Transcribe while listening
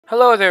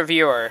Hello there,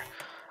 viewer.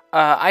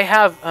 I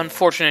have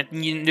unfortunate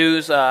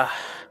news.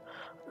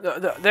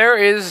 There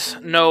is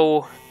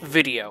no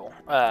video.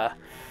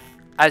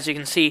 As you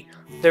can see,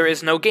 there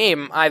is no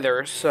game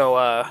either.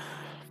 So,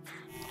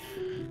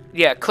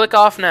 yeah, click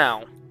off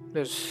now.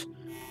 There's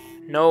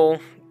no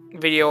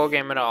video or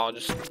game at all.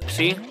 Just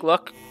see,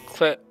 look,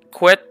 quit.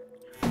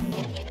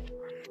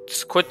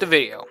 Just quit the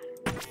video.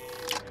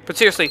 But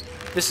seriously,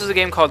 this is a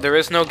game called There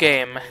Is No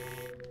Game.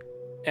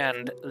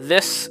 And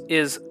this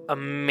is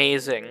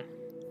amazing.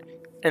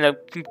 An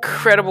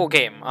incredible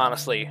game,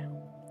 honestly.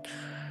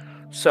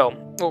 So,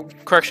 well,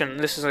 correction,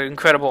 this is an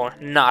incredible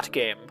not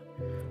game.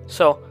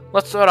 So,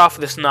 let's start off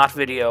this not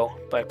video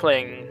by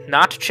playing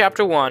not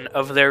Chapter 1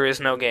 of There Is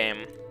No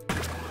Game.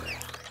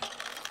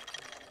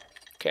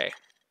 Okay.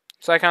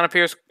 This icon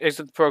appears,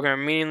 exit the program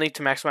immediately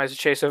to maximize the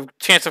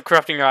chance of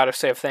corrupting your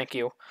autosave. Thank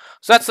you.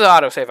 So that's the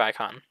autosave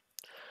icon.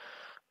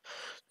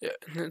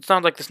 It's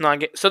not like this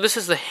non-game. So this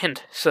is the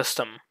hint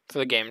system for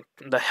the game,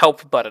 the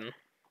help button.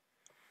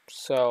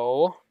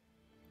 So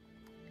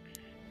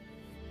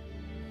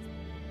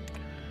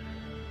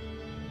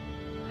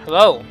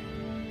hello.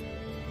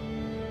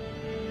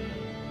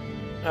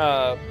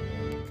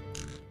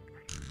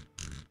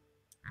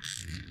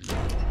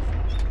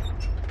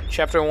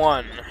 Chapter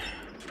 1.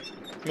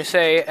 Mise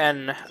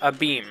and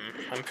Abyme.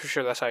 I'm pretty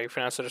sure that's how you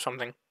pronounce it or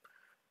something.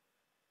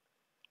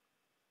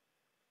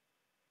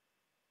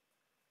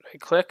 I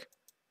click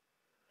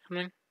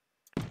something.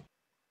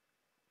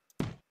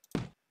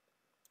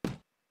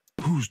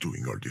 Who's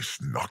doing all this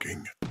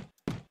knocking?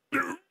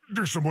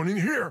 There's someone in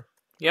here.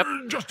 Yep.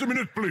 Just a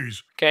minute,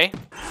 please. Okay.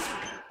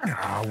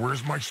 Ah,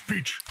 where's my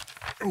speech?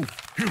 Oh,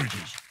 here it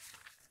is.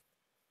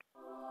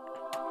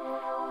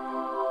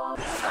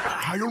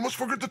 I almost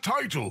forgot the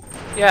title.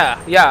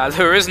 Yeah,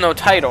 there is no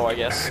title, I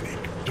guess.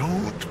 Panic.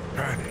 Don't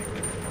panic.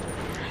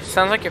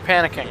 Sounds like you're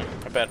panicking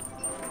a bit.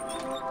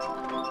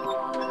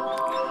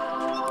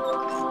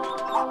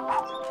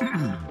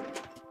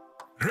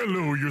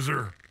 Hello,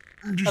 user.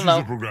 This Hello.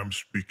 is the program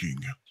speaking.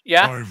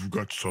 Yeah? I've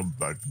got some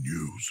bad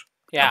news.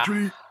 Yeah.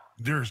 Actually,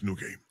 there's no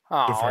game.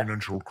 Aw. The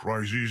financial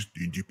crisis,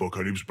 the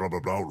apocalypse, blah, blah,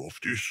 blah, all of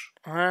this.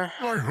 I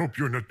hope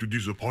you're not too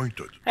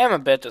disappointed. I am a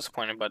bit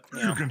disappointed, but, you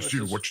know, You can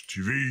still watch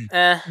TV,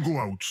 go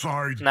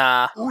outside,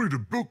 Nah. read a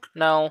book.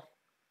 No.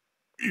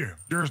 Yeah,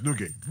 there's no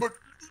game. But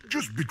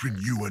just between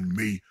you and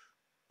me,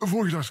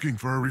 avoid asking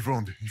for a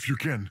refund if you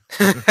can.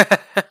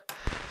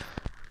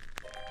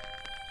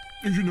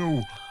 You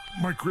know,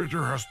 my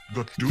creator has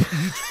got to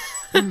eat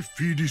and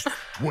feed his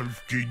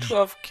 12 kids.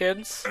 12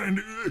 kids.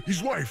 And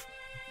his wife,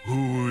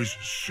 who is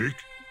sick.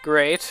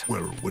 Great.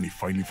 Well, when he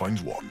finally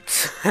finds one.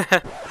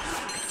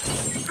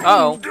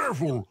 Uh-oh.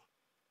 Careful!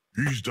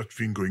 Is that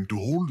thing going to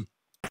hold?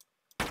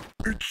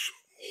 It's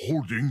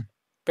holding.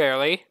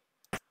 Barely.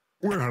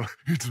 Well,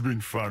 it's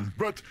been fun,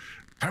 but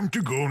time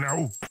to go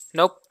now.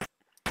 Nope.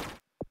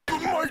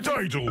 My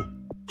title!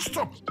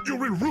 Stop! You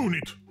will ruin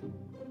it!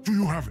 Do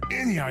you have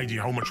any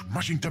idea how much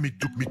mashing time it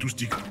took me to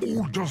stick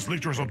all those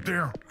letters up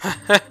there?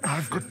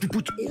 I've got to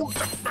put all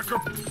that back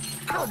up.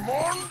 Come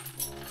on!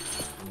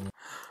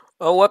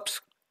 Oh, whoops.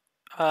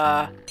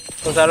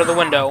 Goes out of the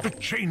window. The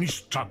chain is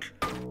stuck.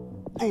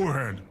 Go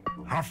ahead.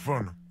 Have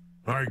fun.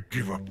 I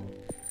give up.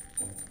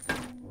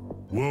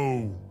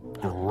 Whoa.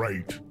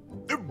 Great.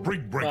 The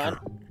Brick Breaker.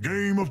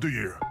 Game of the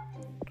year.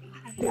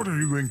 What are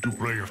you going to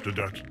play after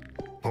that?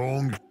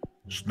 Pong?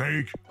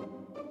 Snake?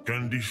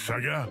 Candy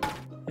Saga?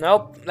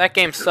 Nope, that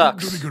game The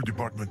sucks. legal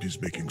department is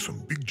making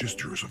some big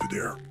gestures over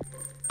there.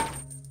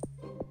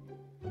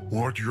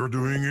 What you're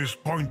doing is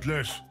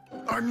pointless.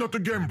 I'm not a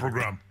game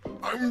program.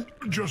 I'm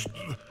just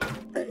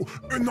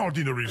an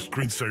ordinary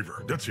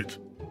screensaver. That's it.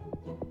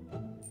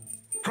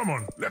 Come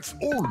on, let's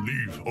all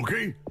leave,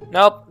 okay?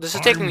 Nope, this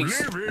is taking I'm me.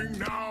 leaving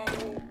now.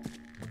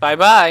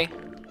 Bye-bye.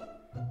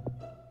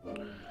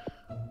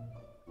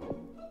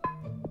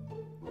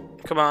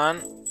 Come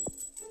on.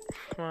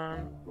 Come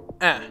on.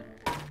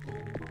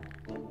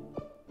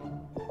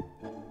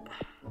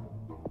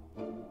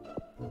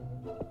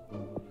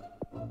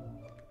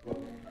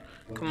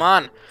 Come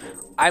on.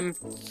 I'm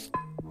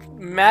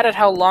mad at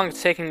how long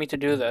it's taking me to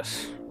do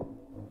this.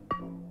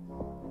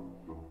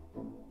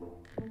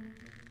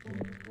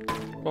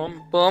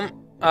 Boom,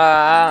 boom.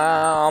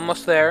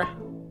 Almost there.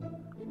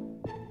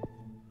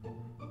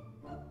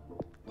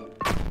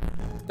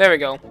 There we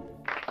go.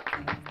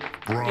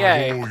 Bravo,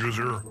 Yay.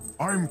 user.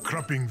 I'm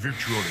clapping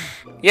virtually.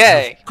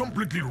 Yay. You've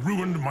completely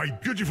ruined my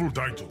beautiful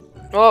title.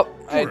 Oh,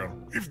 I Well,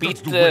 if beat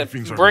that's the way the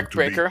things are brick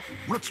going to be, breaker.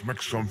 let's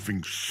make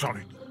something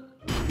solid.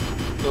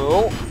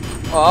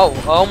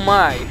 Oh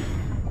my.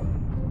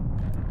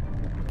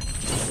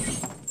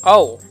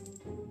 Oh.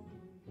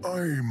 I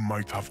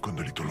might have gone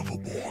a little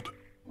overboard.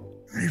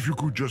 If you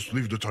could just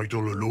leave the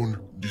title alone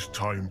this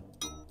time.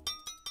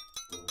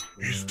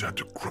 Is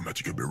that a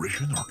chromatic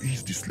aberration or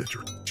is this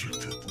letter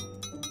tilted?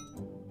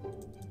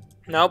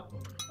 Nope.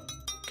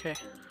 Okay.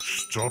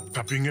 Stop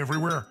tapping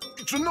everywhere.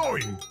 It's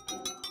annoying.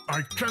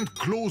 I can't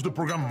close the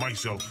program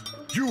myself.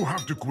 You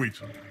have to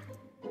quit.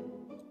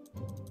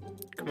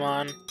 Come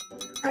on.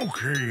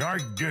 Okay, I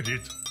get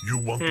it. You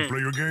want to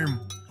play a game?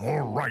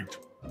 All right.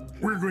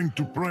 We're going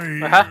to play.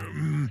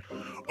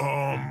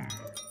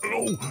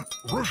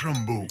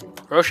 Rochambeau.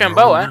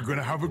 Rochambeau, We're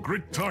gonna have a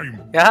great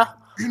time. Yeah?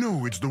 You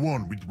know, it's the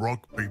one with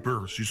rock,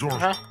 paper, scissors.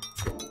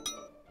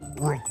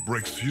 Rock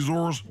breaks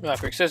scissors. Rock,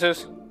 break,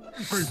 scissors.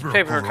 Paper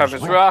Paper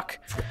covers rock.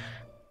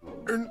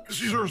 And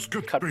scissors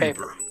cut Cut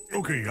paper.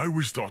 Okay, I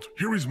will start.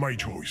 Here is my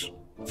choice.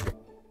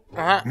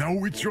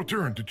 Now it's your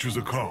turn to choose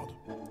a card.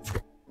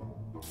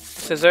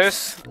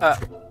 Scissors. I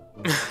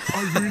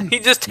win. He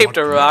just taped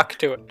a rock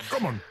to it.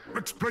 Come on,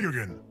 let's play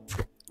again.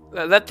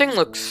 That thing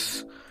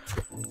looks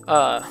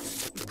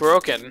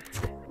broken.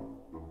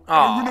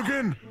 I win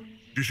again.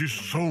 This is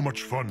so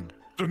much fun.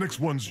 The next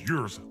one's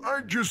yours.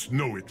 I just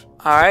know it.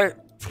 Alright,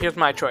 here's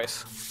my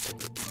choice.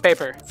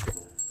 Paper.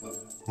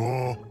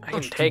 Oh, I can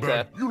that's take too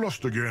bad. that. You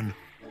lost again.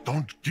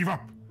 Don't give up.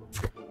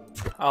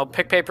 I'll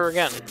pick paper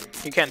again.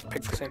 You can't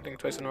pick the same thing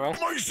twice in a row.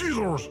 My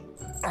scissors!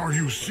 Are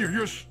you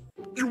serious?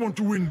 You want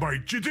to win by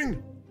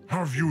cheating?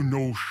 Have you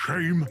no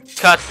shame?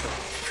 Cut.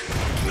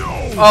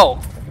 No!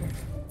 Oh.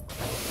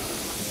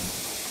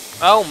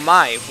 Oh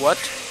my, what?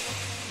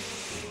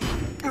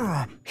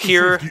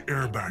 Here. The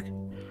airbag.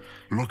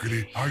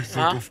 Luckily, I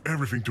thought of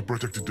everything to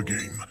protect the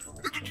game.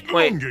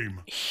 Wait. Long game.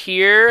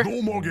 Here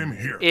No more game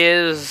here.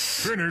 is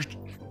Finished.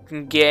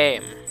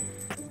 game.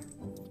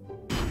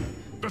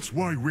 That's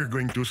why we're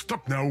going to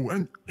stop now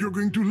and you're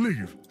going to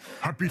leave.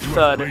 Happy to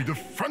Thud. have played a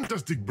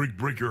fantastic brick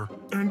breaker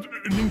and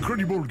an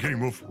incredible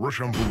game of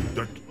Rochambeau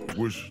that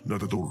was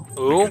not at all.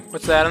 Ooh,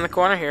 what's that in the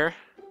corner here?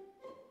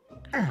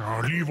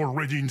 Leave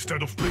already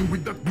instead of playing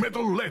with that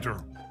metal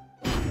letter.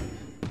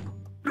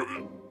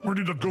 Where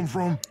did that come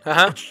from?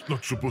 That's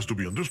not supposed to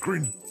be on the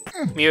screen.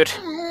 Mute.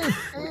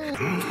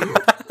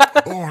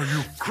 Are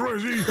you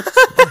crazy?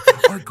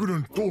 I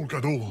couldn't talk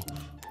at all.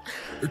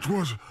 It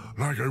was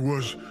like I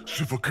was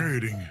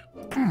suffocating.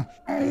 Come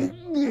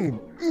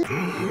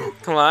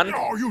on.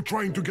 Are you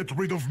trying to get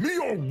rid of me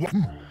or what?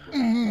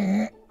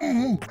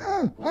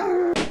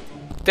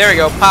 There we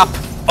go, pop.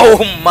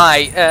 Oh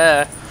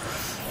my,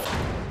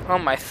 oh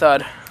my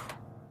thud.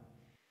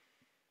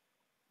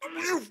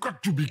 You've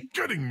got to be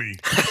kidding me.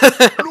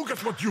 Look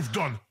at what you've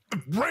done. A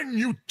brand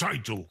new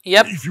title.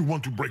 Yep. If you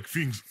want to break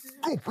things,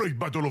 go play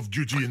Battle of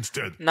Duty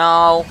instead.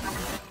 No.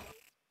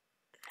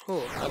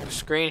 Ooh, like a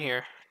screen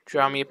here.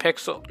 Draw me a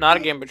pixel. Not a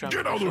game, but draw me a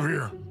Get out pixel. of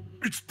here.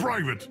 It's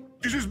private.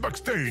 This is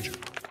backstage.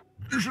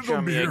 You should Draw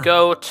not be me a here.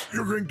 goat.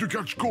 You're going to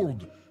catch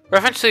cold.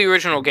 Reference to the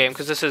original game,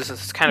 because this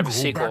is kind of a Go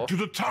sequel. back to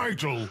the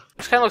title.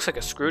 This kind of looks like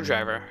a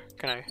screwdriver.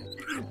 Can I?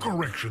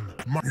 Correction.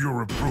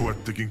 You're a pro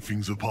at taking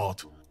things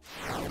apart.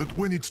 But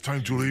when it's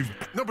time to leave,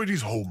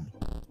 nobody's home.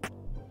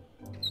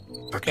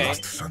 That Okay.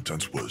 last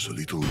sentence was a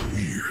little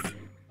weird.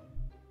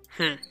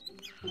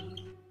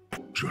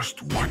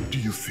 Just what do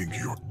you think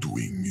you're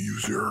doing,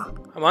 user?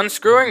 I'm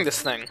unscrewing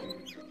this thing.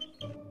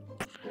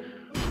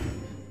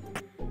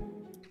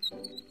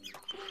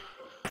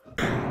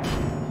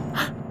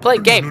 Play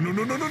game.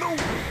 No.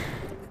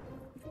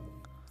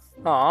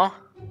 Aw,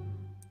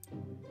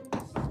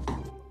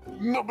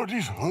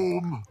 Nobody's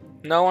home.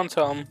 no one's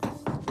home.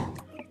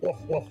 Woof,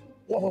 woof,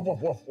 woof,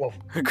 woof, woof, woof.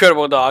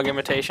 Incredible dog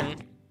imitation.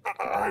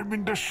 I'm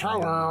in the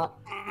shower.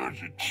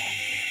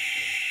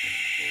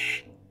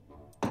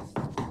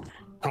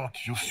 Can't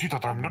you see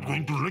that I'm not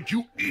going to let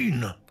you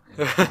in?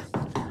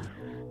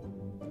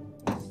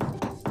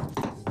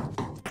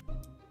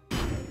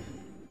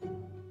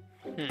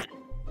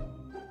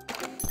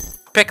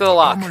 Pick the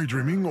lock. Am I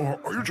dreaming, or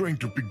are you trying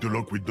to pick the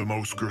lock with the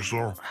mouse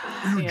cursor?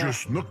 You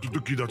just knocked the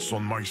key that's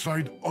on my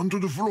side onto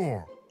the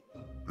floor.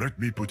 Let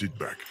me put it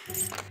back.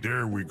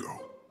 There we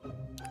go.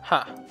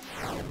 Huh.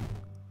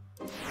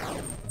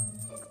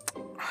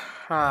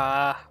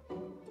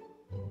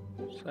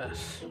 What's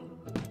this?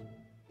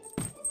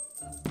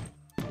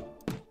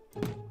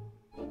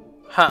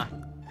 Huh.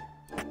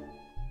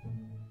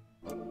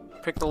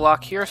 Pick the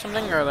lock here or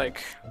something, or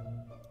like...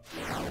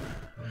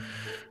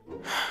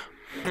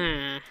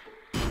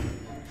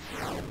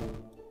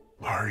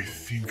 I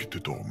think the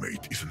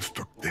doormate isn't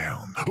stuck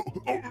down.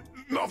 Oh,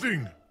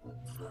 nothing!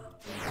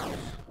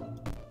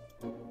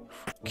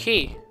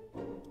 Key.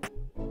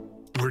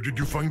 Where did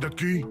you find that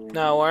key?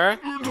 Nowhere.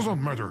 It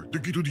doesn't matter. The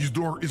key to this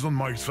door is on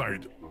my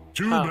side.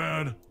 Too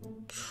bad.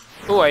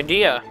 Ooh,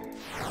 idea.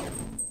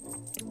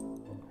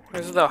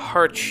 Where's the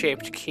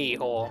heart-shaped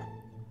keyhole?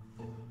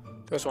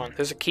 There's one.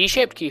 There's a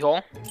key-shaped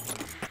keyhole.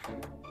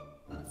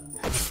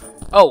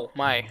 Oh,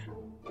 my.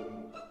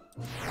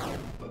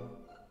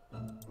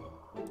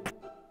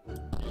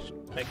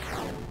 Like...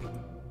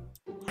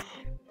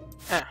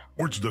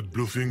 What's that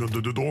blue thing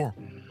under the door?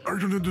 I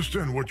don't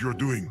understand what you're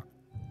doing.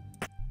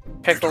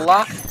 Pick the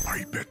lock.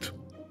 I bet.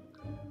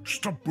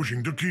 Stop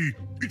pushing the key.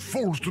 It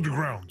falls to the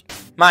ground.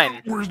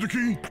 Mine. Where's the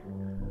key?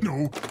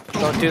 No,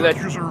 Don't do that.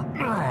 user.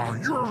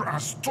 You're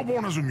as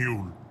stubborn as a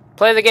mule.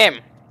 Play the game.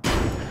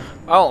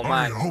 Oh, I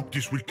my. hope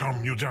this will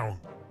calm you down.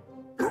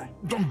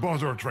 Don't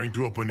bother trying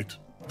to open it.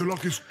 The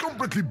lock is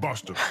completely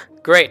busted.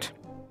 Great.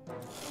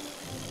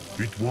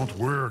 It won't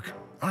work.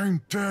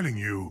 I'm telling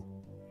you.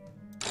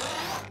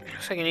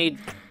 Looks like you need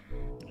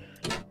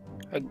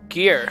a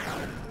gear.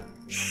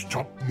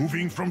 Stop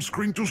moving from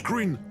screen to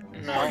screen.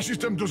 No. My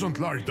system doesn't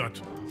like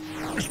that.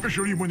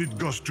 Especially when it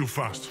goes too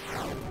fast.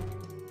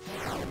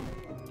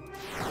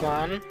 Come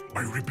on.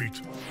 I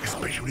repeat,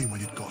 especially when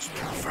it goes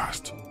too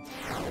fast.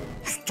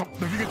 Stop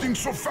navigating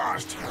so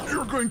fast!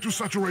 You're going to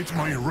saturate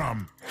my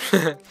RAM.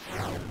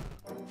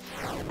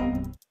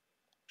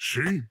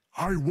 See?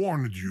 I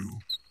warned you.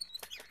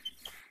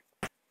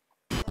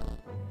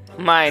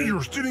 Mine.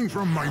 You're stealing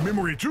from my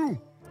memory too?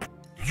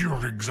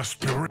 You're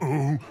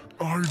exasperating.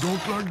 Oh, I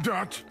don't like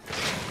that.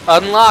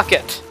 Unlock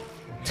it.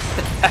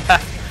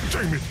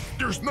 Damn it!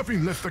 There's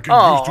nothing left I can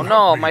use to Oh no,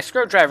 help me. my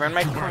screwdriver and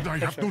my. Too bad I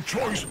have no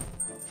choice.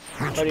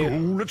 Let's What do go,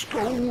 you- let's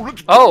go,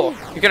 let's go.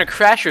 Oh, you're gonna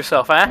crash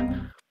yourself, huh?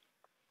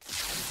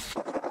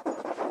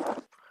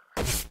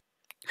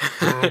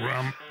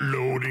 Program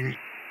loading.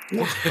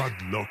 What bad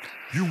luck.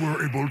 You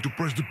were able to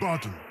press the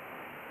button.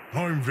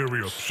 I'm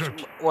very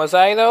upset. Was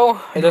I though?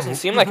 It doesn't No,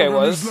 seem the like I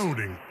program was. is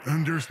loading,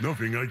 and there's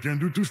nothing I can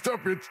do to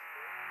stop it.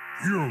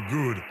 You're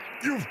good.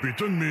 You've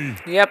beaten me.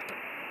 Yep.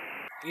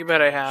 You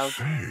bet I have.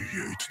 Say,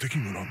 it's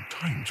taking a long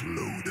time to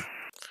load.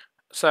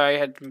 Sorry, I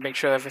had to make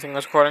sure everything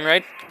was recording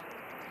right.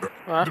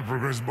 Huh? The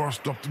progress bar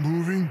stopped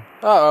moving.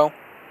 Uh-oh.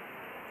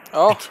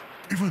 Oh. It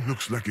even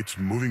looks like it's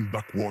moving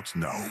backwards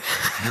now.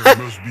 There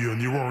must be an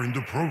error in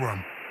the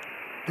program.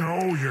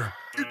 Oh yeah,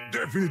 it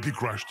definitely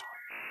crashed.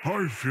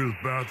 I feel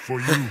bad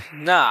for you.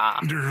 Nah.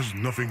 There's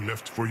nothing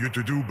left for you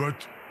to do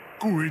but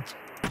quit.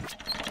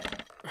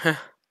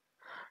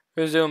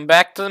 Resume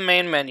back to the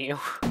main menu.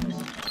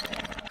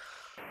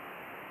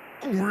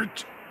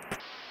 Quit.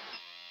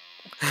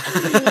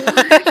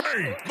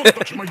 Hey, don't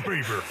touch my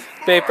paper.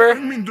 Paper? I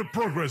mean the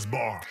progress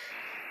bar.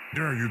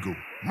 There you go.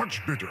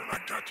 Much better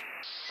like that.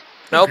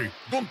 Nope. Okay,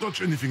 don't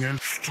touch anything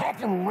else.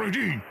 Stop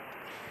already.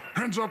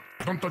 Hands up.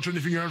 Don't touch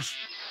anything else.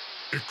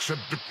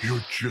 Except the... You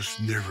just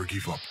never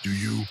give up, do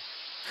you?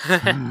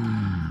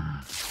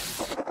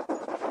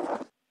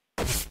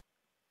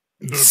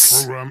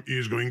 The program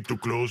is going to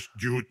close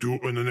due to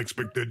an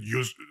unexpected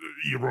use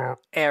error.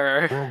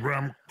 Error.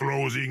 Program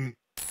closing.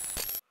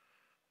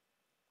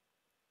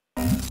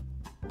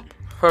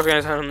 Program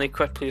is suddenly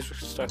quit. Please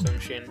restart the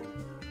machine.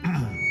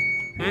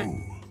 Oh,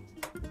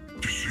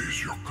 this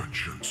is your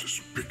conscience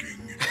speaking.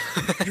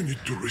 You need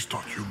to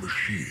restart your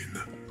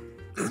machine.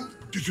 And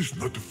this is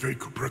not a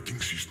fake operating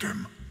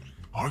system.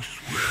 I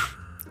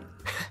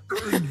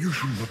swear. And you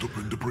should not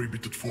open the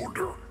prohibited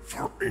folder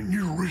for any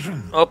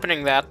reason.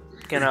 Opening that.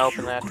 Gonna It's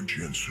open your that.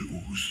 conscience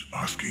who's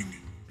asking.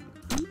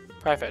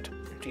 Private.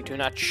 Do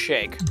not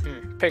shake.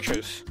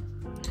 Pictures.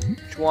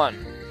 Which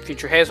one?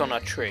 Future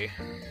hazelnut tree.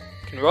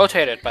 Can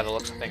rotate it by the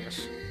looks of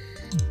things.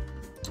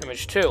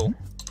 Image 2.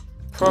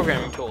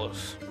 Programming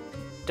tools.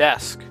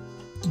 Desk.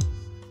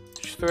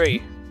 Image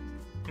 3.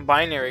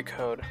 Binary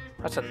code.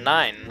 That's a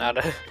 9, not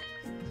a...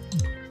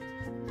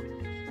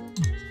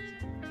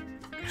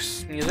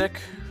 Music.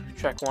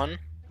 Track 1.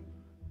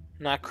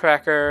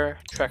 Nutcracker.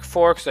 Track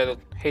 4, because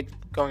I hate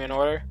going in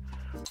order.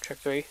 Track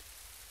 3.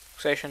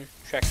 Fixation.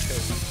 Track 2.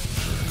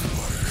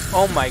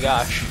 Oh my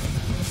gosh.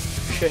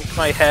 Shake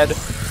my head.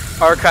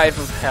 Archive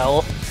of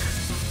Hell.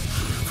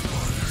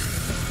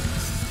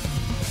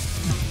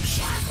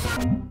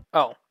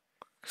 Oh.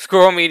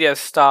 Squirrel Media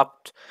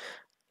stopped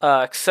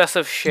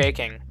excessive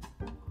shaking.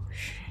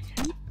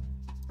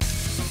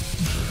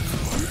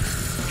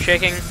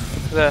 Shaking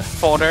the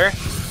folder.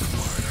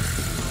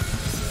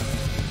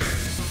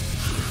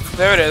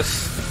 There it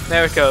is.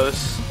 There it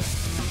goes.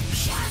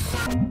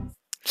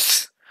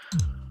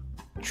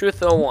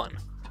 Truth 01.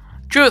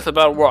 Truth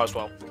about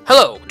Roswell.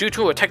 Hello. Due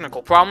to a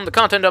technical problem, the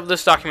content of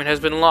this document has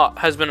been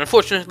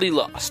unfortunately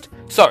lost.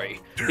 Sorry,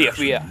 the There's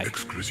an FBI.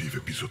 exclusive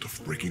episode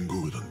of Breaking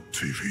Good on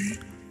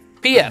TV.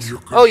 P.S.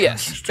 Oh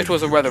yes, it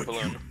was a weather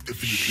balloon.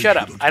 Shut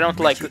up. I don't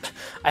like it.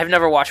 I've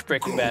never watched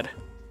Breaking Bad.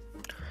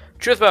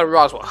 Truth about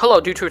Roswell. Hello,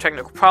 due to a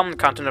technical problem, the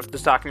content of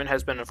this document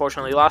has been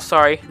unfortunately lost.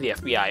 Sorry, the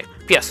FBI.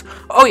 P.S.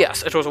 Oh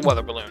yes, it was a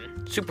weather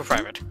balloon. Super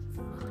private.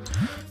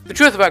 The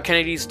truth about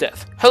Kennedy's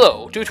death.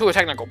 Hello, due to a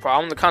technical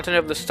problem, the content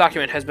of this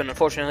document has been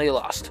unfortunately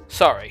lost.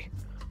 Sorry.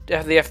 The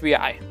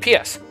FBI.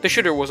 P.S. The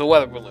shooter was a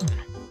weather balloon.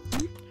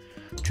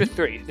 Truth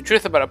 3. The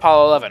truth about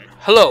Apollo 11.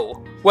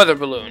 Hello, weather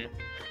balloon.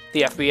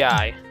 The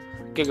FBI.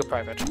 Giga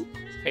private.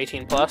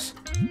 18 plus.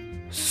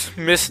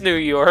 Miss New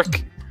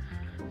York.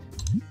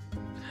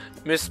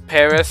 Miss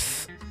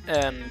Paris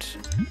and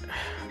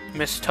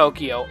Miss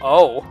Tokyo.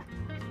 Oh.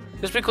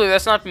 Just be clear,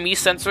 that's not me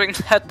censoring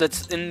that,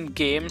 that's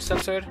in-game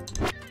censored.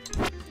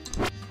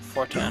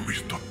 410. The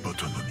restart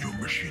button on your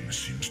machine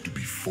seems to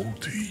be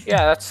faulty.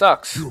 Yeah, that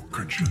sucks. Your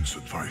conscience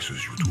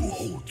advises you to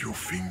hold your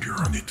finger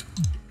on it.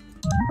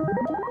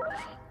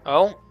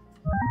 Oh?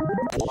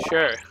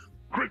 Sure.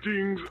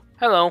 Greetings.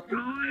 Hello.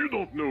 You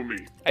don't know me.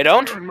 I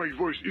don't? And my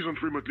voice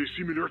isn't remotely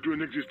similar to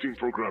an existing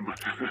program.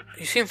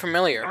 You seem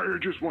familiar. I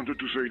just wanted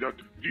to say that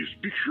these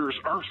pictures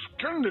are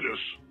scandalous.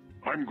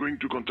 I'm going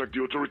to contact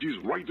the authorities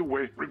right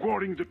away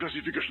regarding the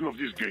classification of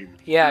this game.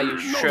 Yeah, you No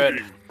should.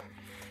 game.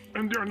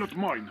 And they're not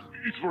mine.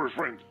 It's for a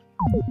friend.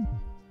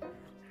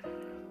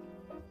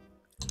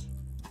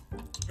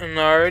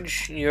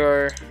 enlarge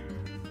your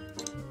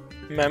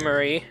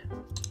memory.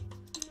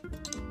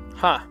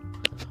 Huh.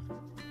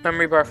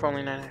 Memory bar for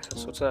only 9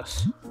 access. What's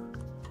this?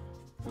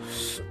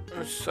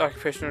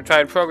 Occupation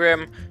retired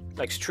program.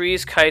 Likes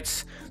trees,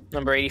 kites.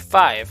 Number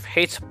 85.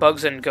 Hates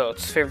bugs and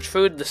goats. Favorite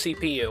food? The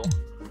CPU.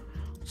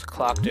 What's the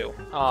clock do?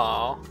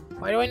 Oh.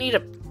 Why do I need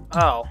a...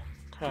 Oh.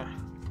 Huh.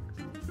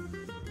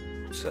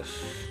 What's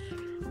this?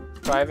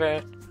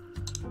 Private.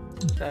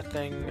 That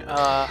thing.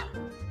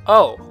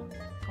 Oh.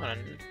 A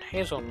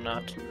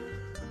hazelnut.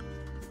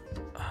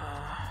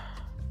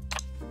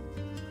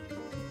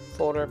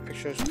 Folder,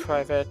 pictures,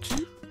 private.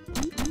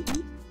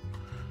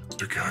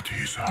 The cat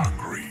is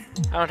hungry.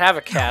 I don't have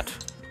a cat.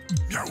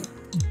 No.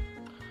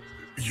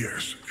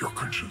 Yes, your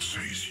conscience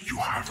says you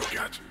have a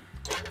cat,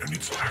 and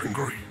it's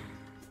hungry.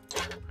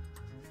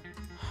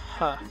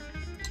 Huh.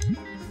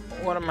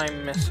 What am I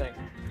missing?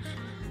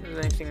 Is there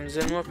anything in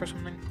Zinlook or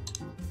something?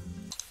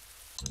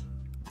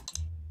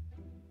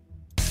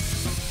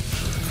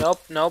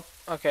 Nope, nope.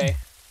 Okay.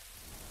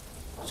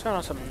 Let's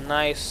found some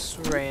nice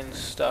rain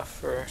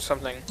stuff or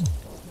something.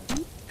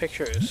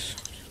 Pictures.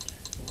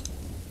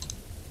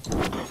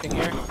 Anything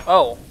here?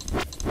 Oh.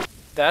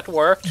 That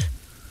worked.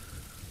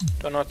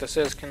 Don't know what this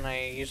is. Can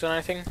I use it on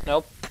anything?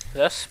 Nope.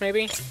 This,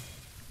 maybe?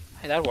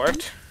 Hey, that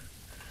worked.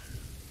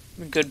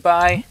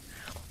 Goodbye.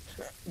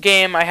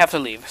 Game, I have to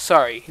leave.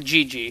 Sorry.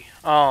 GG.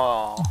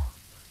 Oh.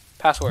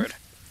 Password.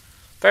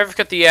 If I ever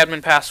forget the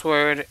admin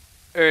password,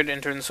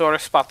 enter in this order,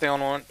 spot the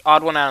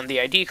odd one on the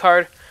ID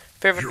card.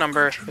 Favorite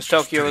number is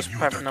Tokyo's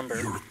private number.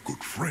 You're a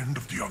good friend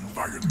of the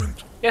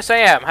environment. Yes, I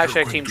am.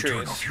 Hashtag Team You're going to turn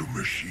Trees. off your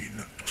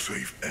machine to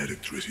save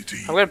electricity.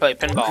 I'm gonna play And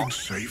pinball.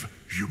 save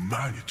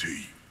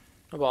humanity.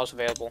 No balls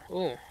available.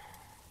 Ooh.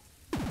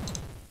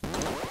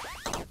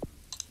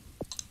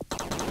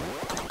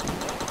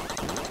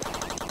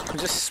 I'm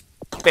just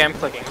spam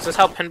clicking. Is this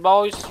how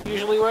pinball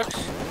usually works?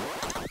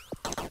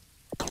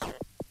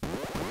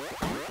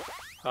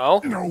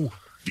 Oh? No,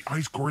 the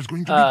ice core is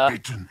going to be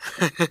bitten.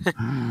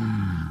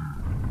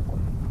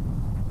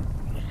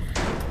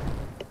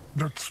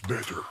 That's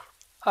better.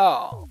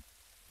 Oh.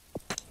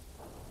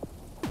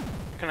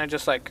 Can I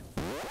just like...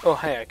 Oh,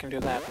 hey, I can do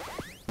that.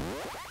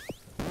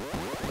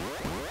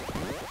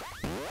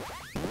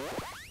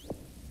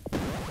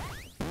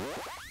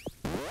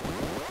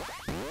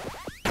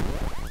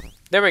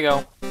 There we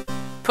go.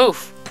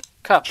 Poof.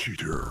 Cup.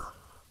 Cheater.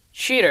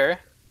 Cheater?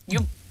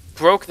 You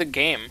broke the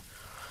game.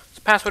 This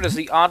password is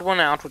the odd one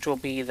out, which will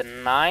be the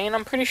 9,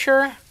 I'm pretty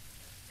sure.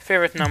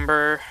 Favorite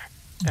number,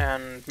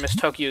 and Miss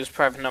Tokyo's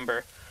private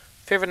number.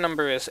 Favorite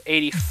number is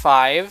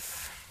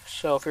 85.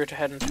 So if we were to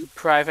head into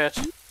private...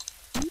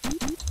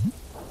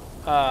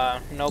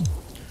 nope.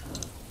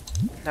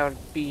 That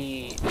would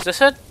be... Is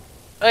this it?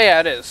 Oh yeah,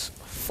 it is.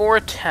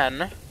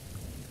 410.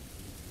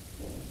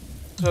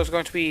 So it's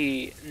going to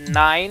be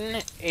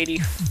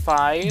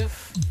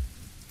 985,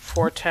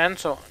 410,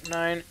 so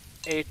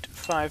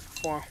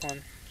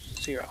 985410.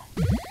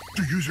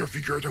 The user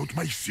figured out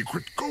my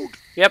secret code.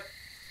 Yep.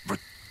 But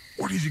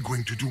what is he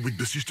going to do with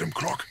the system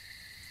clock?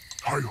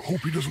 I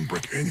hope he doesn't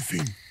break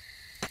anything.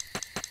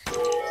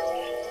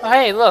 Oh,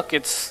 hey, look,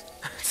 it's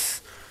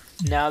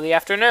now the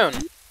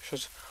afternoon.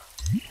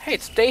 Hey,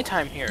 it's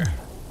daytime here.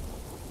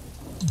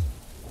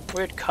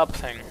 Weird cup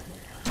thing.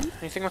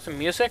 Anything with the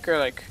music or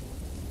like...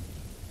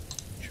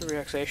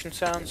 relaxation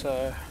sounds,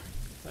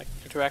 like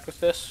interact with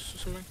this or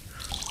something.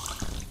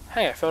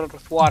 Hey, I filled it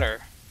with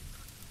water.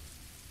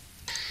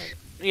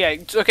 Yeah,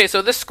 okay,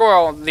 so this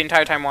squirrel the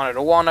entire time wanted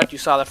a walnut. You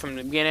saw that from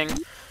the beginning.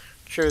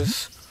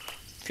 Choose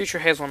future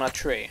hazelnut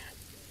tree.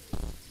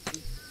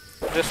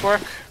 Does this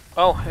work?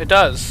 Oh, it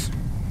does.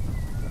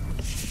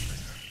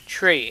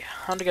 Tree.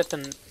 How to get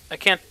the... I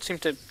can't seem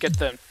to get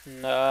the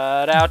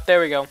nut out.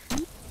 There we go.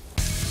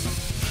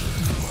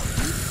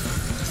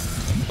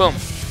 Boom.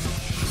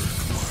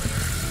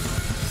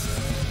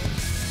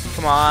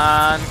 Come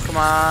on, come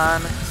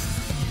on.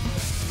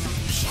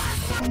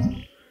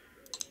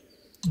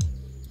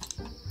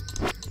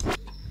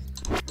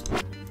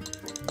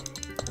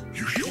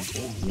 You should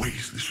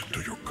always listen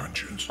to your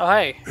conscience. Oh,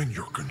 hey. And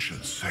your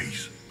conscience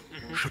says,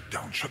 shut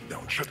down, shut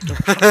down, shut down,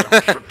 shut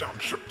down, shut down,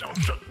 shut down,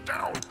 shut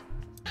down.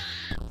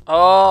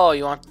 Oh,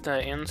 you want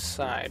the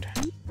inside.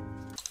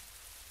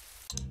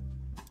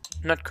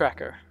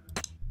 Nutcracker.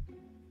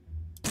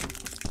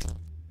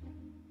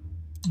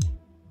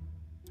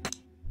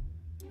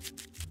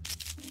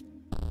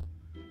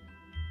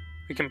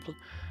 We can...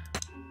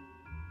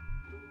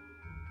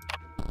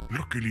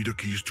 Luckily the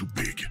key is too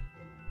big.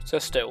 So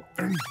still.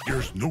 And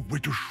there's no way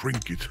to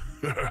shrink it.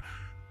 I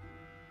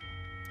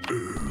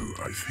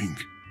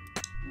think.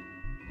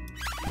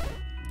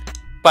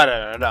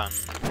 Ba-da-da-dun.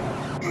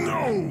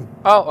 No!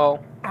 Uh-oh.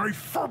 I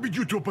forbid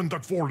you to open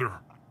that folder.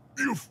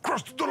 You've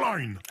crossed the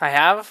line. I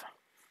have?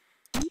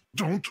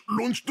 Don't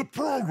launch the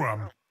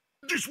program.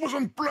 This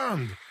wasn't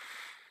planned.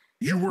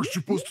 You were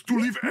supposed to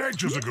leave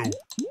ages ago.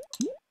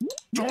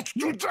 Don't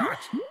do that.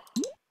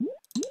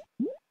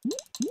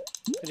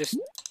 I just...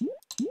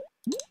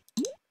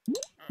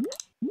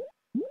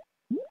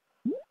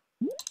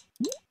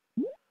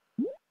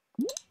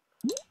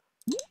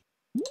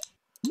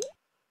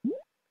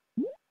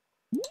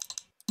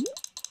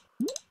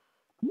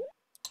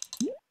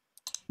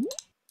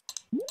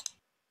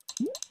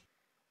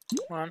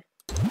 Come on.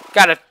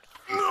 Got it.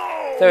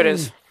 No! There it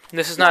is.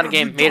 This is not a What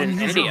have game you made done, in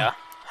user? India.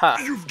 Huh.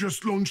 You've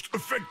just launched a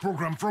fake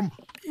program from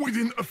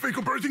within a fake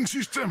operating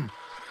system.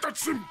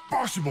 That's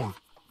impossible.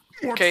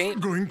 What's Okay,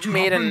 going to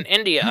made happen? in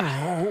India.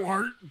 No,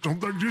 I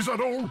don't like this at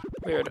all.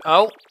 Weird.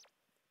 Oh.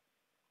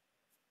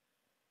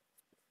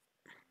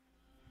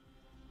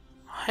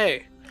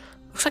 Hey.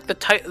 Looks like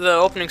the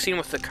opening scene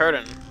with the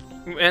curtain.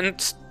 And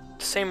it's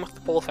the same with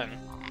the whole thing.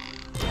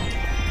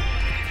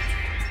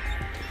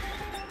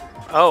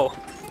 Oh.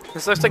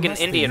 This looks like an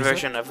Namaste, Indian user.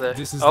 version of the...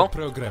 This is oh. the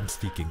program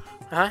speaking.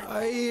 Huh?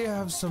 I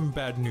have some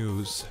bad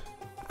news.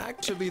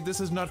 Actually, this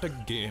is not a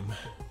game.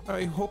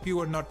 I hope you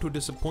are not too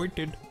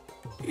disappointed.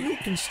 You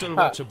can still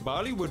watch a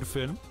Bollywood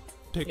film,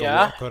 take a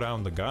Yeah. walk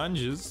around the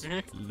Ganges,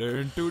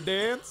 learn to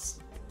dance.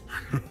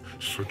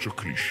 Such a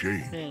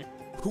cliche.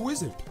 Who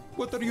is it?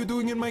 What are you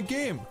doing in my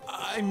game?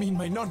 I mean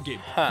my non-game.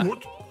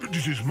 What?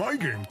 This is my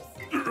game.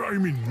 I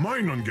mean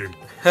my non-game.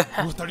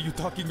 What are you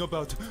talking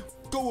about?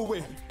 Go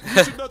away.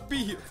 You should not be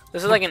here.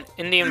 This is like an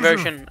Indian User,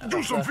 version of do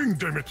the... something,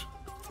 damn it.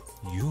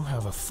 You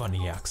have a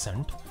funny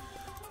accent.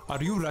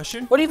 Are you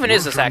Russian? What even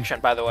is this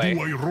accent, by the way?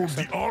 Do I roll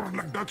the R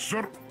like that,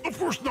 sir? Of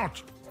course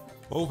not.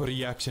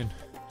 Overreaction.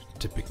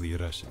 Typically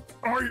Russian.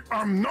 I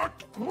am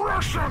not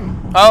Russian.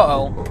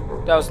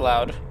 Uh-oh. That was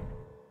loud.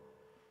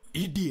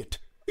 Idiot.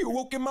 You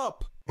woke him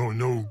up. Oh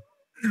no.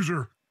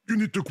 User, you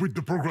need to quit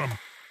the program.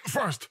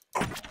 Fast.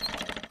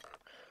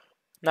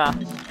 Nah.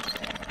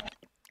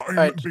 I'm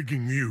Right.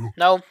 begging you.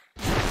 No.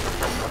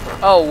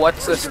 Oh,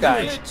 what's this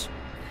guy?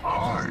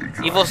 Hi,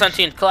 guys. Evil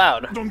sentient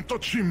cloud. Don't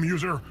touch him,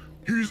 user.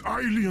 He's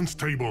highly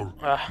unstable.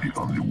 The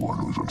only one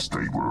who's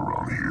unstable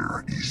around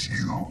here is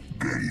you,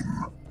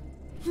 Game.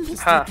 Mr.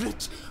 Huh.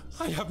 Glitch,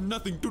 I have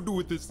nothing to do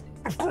with this.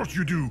 Of course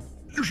you do.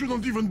 You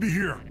shouldn't even be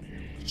here.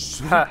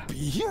 Should Huh. be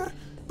here?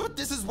 But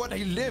this is what I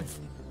live.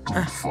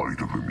 Don't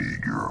fight over me,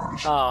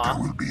 girls. Aw.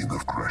 There will be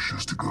enough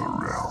crashes to go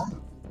around.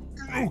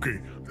 Okay,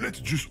 let's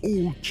just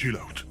all chill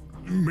out.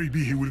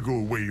 Maybe he will go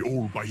away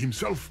all by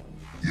himself.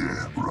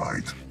 Yeah,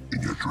 right.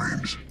 In your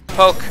dreams.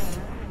 Poke.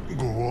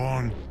 Go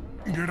on.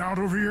 Get out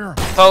of here.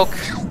 Poke.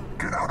 You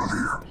get out of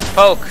here.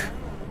 Poke.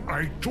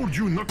 I told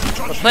you not to touch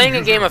We're him, playing a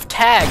user. game of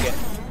tag.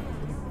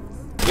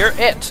 You're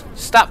it.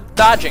 Stop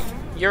dodging.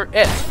 You're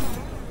it.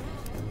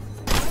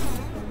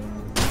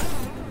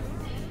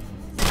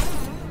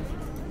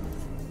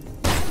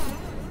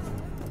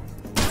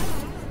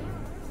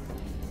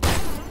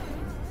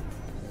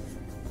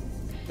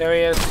 There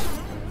he is.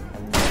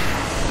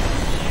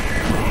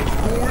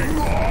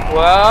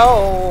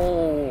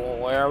 Whoa.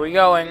 Where are we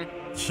going?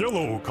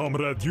 Hello,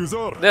 comrade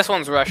user. This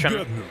one's Russian.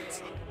 Bad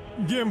news.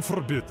 Game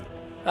forbidden.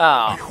 Oh.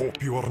 I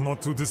hope you are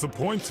not too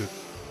disappointed.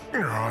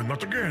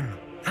 Not again.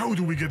 How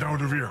do we get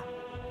out of here?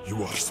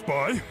 You are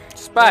spy?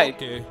 Spy.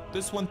 Okay,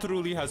 this one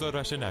truly has a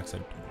Russian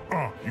accent.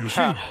 Ah, you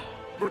see? Huh.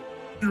 But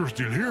you're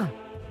still here?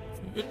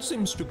 It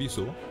seems to be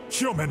so.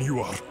 Human you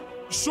are.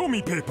 Show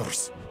me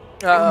papers.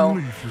 Uh-oh.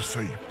 Only if you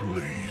say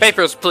please.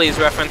 Papers, please,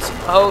 reference.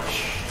 Oh,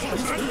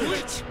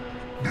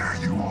 There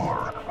you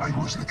are. I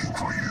was looking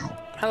for you.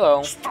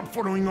 hello. Stop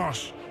following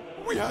us.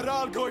 We are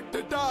all going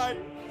to die.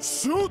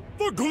 Shoot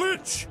the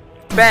glitch.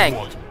 Bang.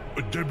 What?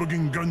 A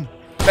debugging gun?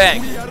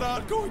 Bang. We are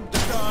all going to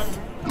die.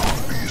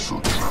 Don't be so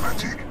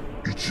dramatic.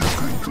 It's just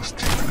going to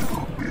stick a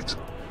little bit.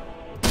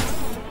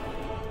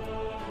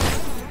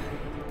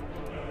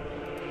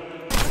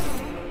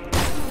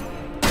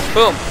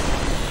 Boom.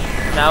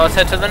 Now let's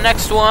head to the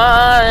next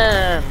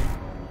one.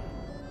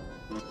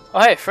 Oh,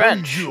 hey,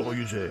 French. Bonjour,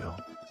 user.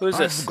 Who's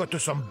this? I've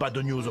got some bad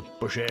news,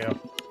 peu cher.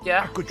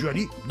 Yeah. Que tu as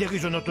dit, there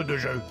is a note de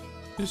jeu.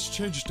 It's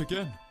changed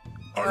again.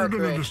 I Oh, don't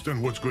great.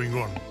 understand what's going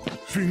on.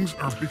 Things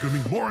are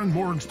becoming more and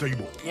more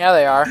unstable. Yeah,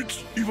 they are.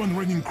 It's even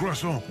raining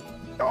croissant.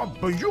 Oh,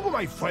 bonjour,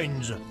 my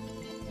friends.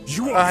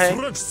 You are Hey.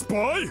 French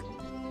spy?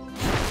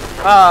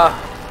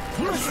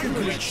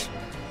 Glitch.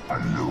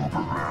 Hello,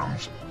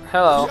 programs.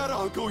 Hello. We are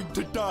all going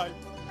to die.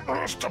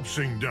 Stop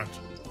saying that.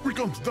 We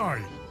can't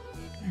die.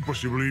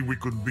 Possibly we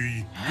could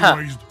be Huh.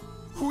 erased.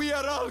 We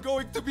are all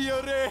going to be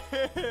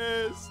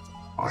erased.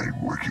 I'm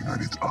working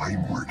on it.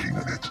 I'm working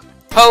on it.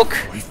 Poke.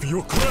 I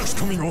feel crash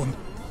coming on.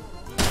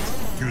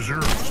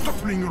 User, stop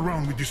playing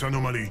around with this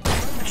anomaly.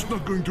 It's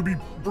not going to be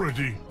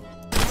pretty.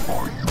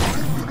 Are you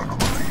playing an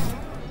anomaly?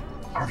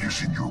 Have you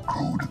seen your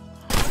code?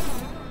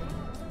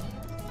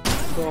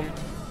 Boom.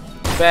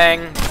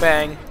 Bang,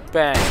 bang,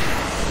 bang.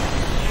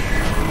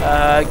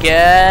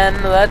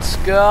 Again, let's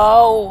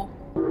go.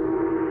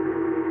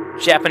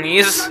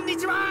 Japanese.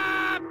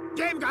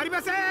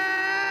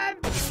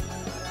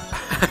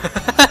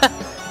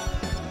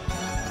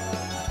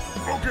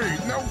 Okay,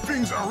 now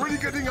things are really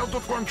getting out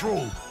of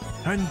control.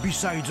 And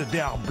besides,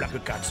 there are black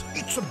cats.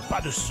 It's a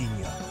bad sign.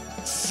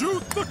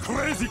 Shoot the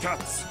crazy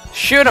cats.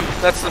 Shoot him.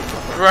 That's the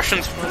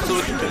Russian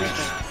solution to this.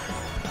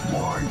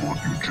 Why won't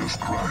you just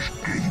crash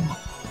game?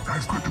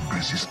 I've got a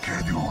busy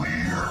schedule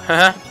here.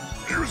 Uh-huh.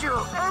 User,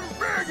 I'm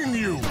begging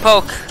you.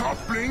 Poke. Stop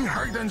playing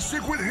hide and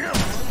seek with him.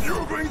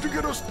 You're going to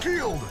get us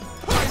killed.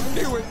 I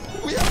knew it.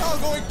 We are all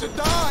going to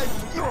die.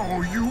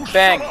 No, you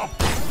Bang. shut up.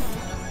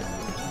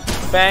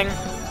 Bang.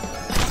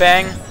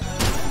 Bang.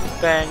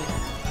 Bang.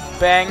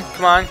 Bang.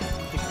 Come on.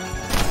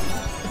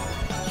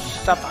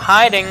 Stop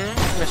hiding,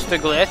 Mr.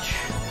 Glitch.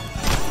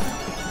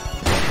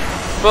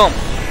 Boom.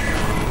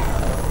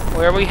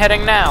 Where are we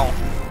heading now?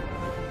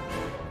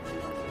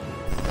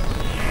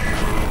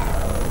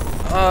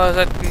 Is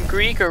that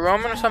Greek or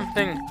Roman or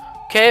something?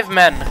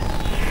 Cavemen.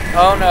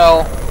 Oh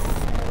no.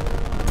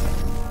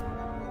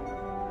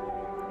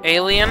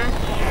 Alien?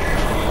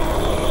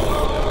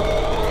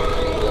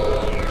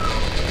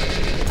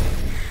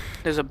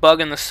 There's a bug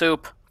in the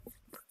soup.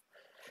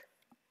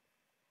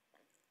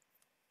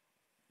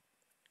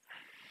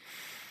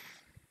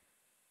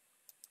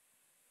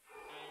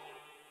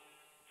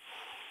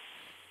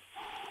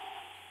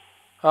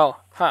 Oh,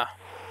 huh.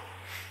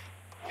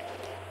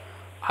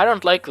 I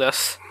don't like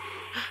this.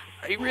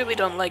 I really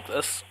don't like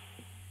this.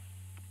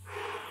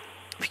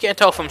 If you can't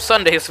tell from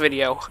Sunday's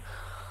video,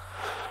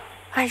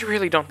 I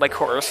really don't like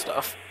horror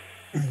stuff.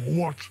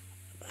 What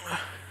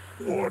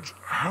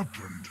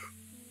happened?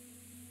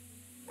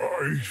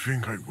 I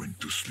think I went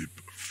to sleep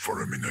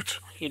for a minute.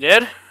 You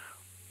did?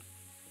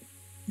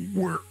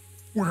 Where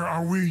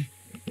are we?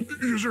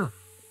 User?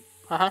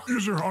 Uh-huh.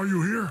 User, are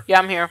you here? Yeah,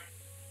 I'm here.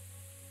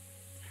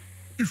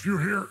 If you're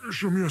here,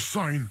 show me a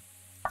sign.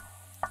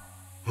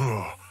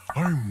 Oh,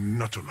 I'm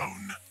not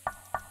alone.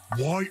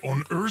 Why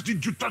on earth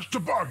did you touch the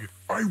bug?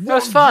 I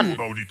warned you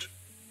about it.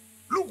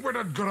 Look where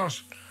that got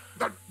us.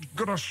 That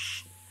got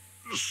us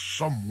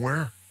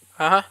somewhere.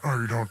 Uh-huh.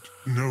 I don't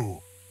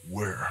know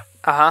where.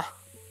 Uh-huh.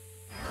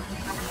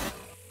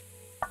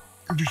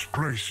 This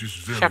place is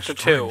very Chapter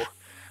strange. 2.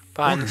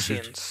 Behind What the is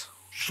it? scenes.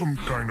 Some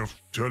kind of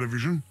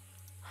television?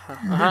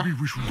 Uh-huh. Maybe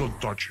we should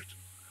not touch it.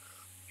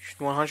 You should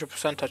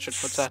 100% touch it.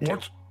 What's that do?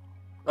 What? You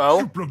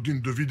Oh? plugged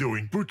in the video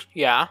input?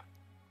 Yeah.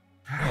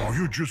 Oh,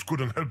 you just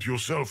couldn't help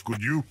yourself,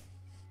 could you?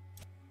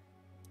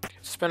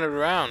 Spin it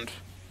around.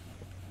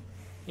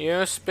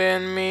 You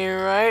spin me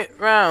right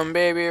round,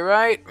 baby,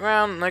 right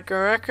round, like a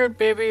record,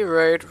 baby,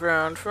 right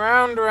round,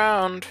 round,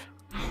 round.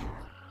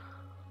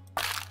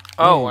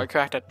 Oh, I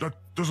cracked it. That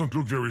doesn't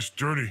look very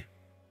sturdy.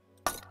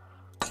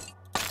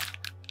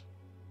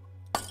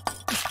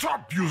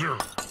 Stop, user!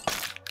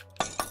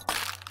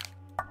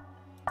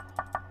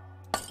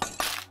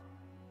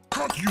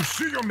 Can't you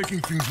see you're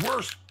making things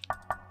worse?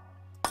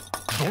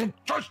 Don't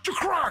touch the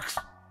cracks!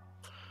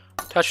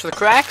 Touch the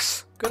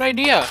cracks? Good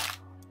idea.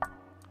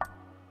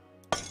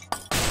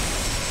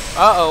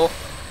 Uh-oh.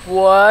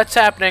 What's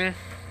happening?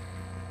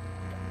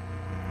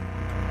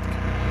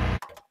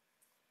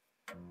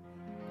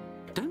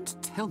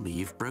 Don't tell me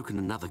you've broken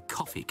another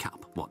coffee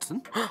cup,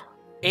 Watson.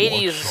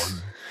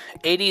 80s.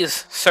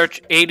 80s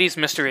search 80s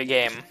mystery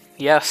game.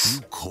 Yes.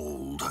 You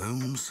called,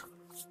 Holmes?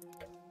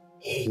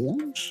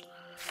 Holmes?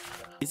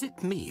 Is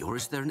it me, or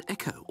is there an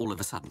echo all of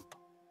a sudden?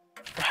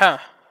 Huh.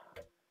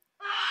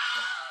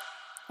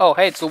 Oh,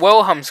 hey, it's the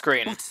Wilhelm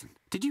screen. Watson,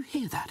 did you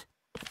hear that?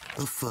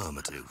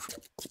 Affirmative.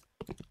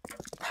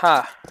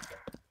 Huh.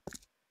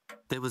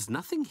 There was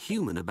nothing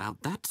human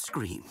about that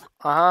scream.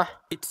 Uh-huh.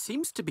 It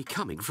seems to be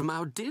coming from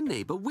our dear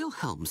neighbor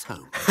Wilhelm's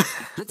home.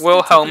 Let's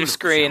Wilhelm go take a look,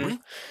 screen. shall we?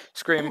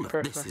 Scream All of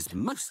perfect. this is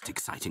most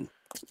exciting.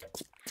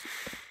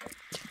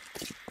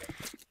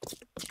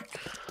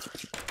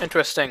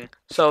 Interesting.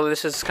 So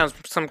this is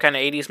some kind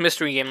of 80s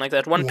mystery game like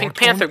that one What Pink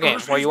Panther on game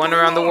earth where is you wander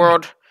going around the on?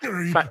 world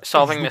Hey,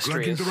 solving those look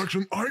like mysteries.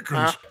 interaction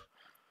icons.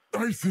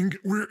 I think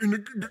we're in a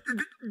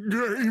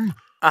game.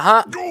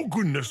 Uh-huh. Oh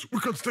goodness, we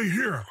can't stay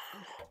here.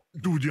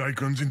 Do the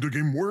icons in the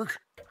game work?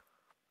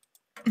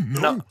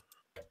 No. No.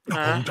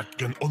 Oh, that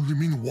can only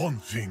mean one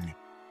thing.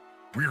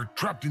 We're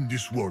trapped in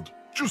this world,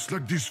 just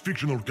like these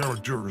fictional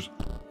characters.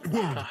 A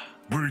world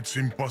where it's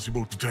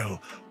impossible to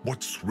tell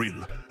what's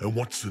real and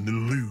what's an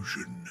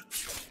illusion.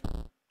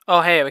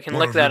 Oh, hey, we can What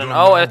lick have that you and...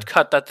 done Oh, now? it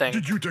cut that thing.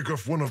 Did you take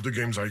off one of the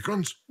game's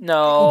icons? The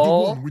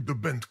No. one with the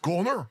bent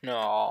corner?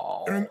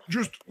 No. And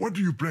just what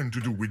do you plan to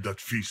do with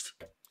that feast?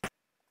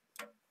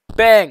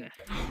 Bang!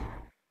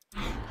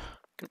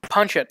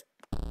 Punch it.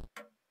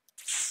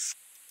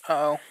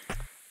 Uh-oh.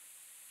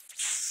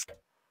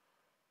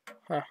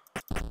 Huh.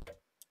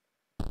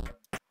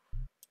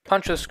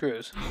 Punch the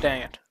screws.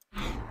 Dang it.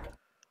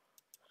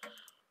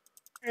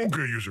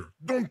 Okay, user,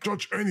 don't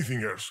touch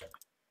anything else.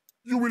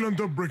 You will end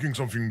up breaking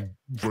something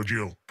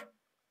fragile.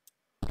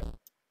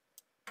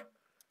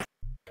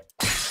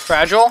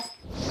 Fragile?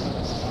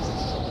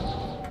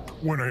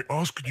 When I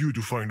asked you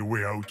to find a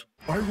way out,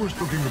 I was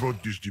talking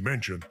about this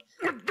dimension.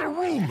 Not the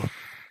room!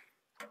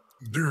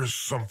 There's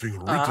something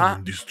written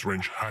in this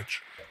strange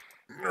hatch.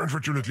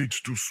 Unfortunately,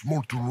 it's too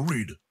small to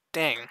read.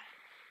 Dang.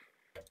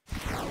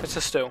 What's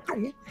this do?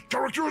 Oh,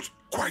 characters,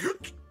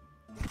 quiet!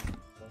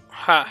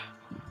 Ha.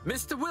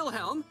 Mr.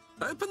 Wilhelm,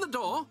 open the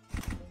door.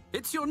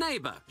 It's your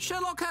neighbor,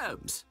 Sherlock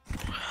Holmes.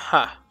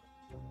 Ha.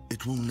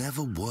 It will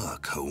never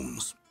work,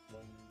 Holmes.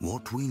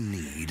 What we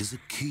need is a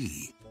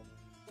key.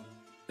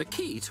 The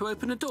key to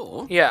open a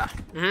door? Yeah.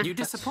 Mhm. You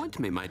disappoint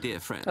me, my dear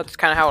friend. That's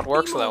kind of how it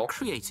works, Be more though.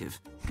 creative.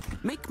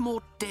 Make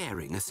more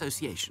daring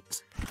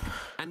associations.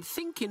 And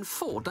think in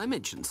 4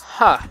 dimensions.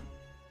 Ha.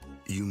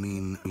 You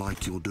mean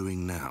like you're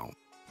doing now?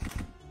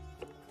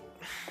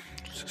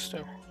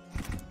 Still.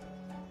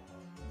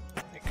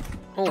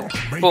 Oh,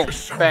 Don't make boom, a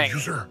sound, bang.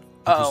 user.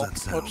 Uh-oh, that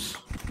sound? whoops.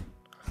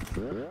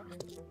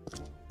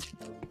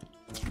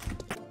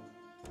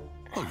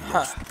 A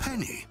lost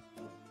penny.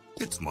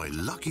 It's my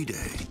lucky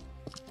day.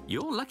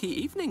 Your lucky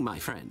evening, my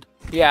friend.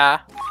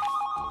 Yeah.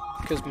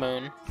 Cause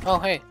moon. Oh,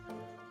 hey.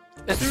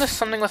 Isn't this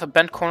something with a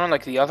bent corner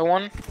like the other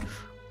one?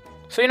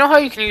 So you know how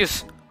you can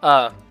use,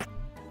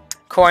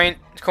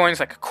 coins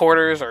like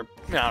quarters or,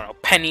 I don't know,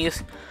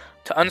 pennies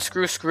to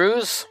unscrew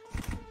screws?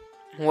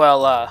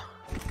 Well,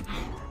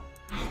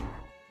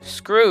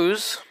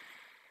 screws,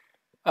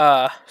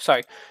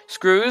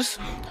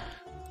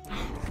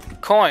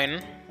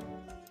 coin,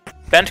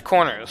 bent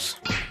corners.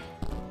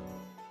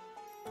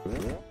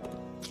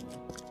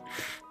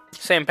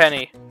 Same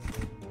penny.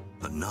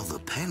 Another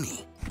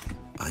penny.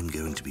 I'm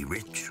going to be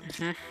rich.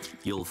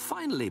 You'll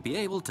finally be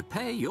able to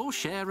pay your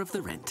share of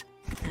the rent.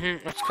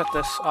 Let's cut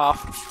this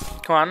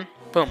off. Come on.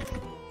 Boom.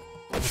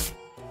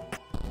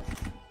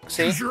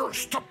 See? User,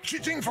 stop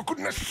cheating for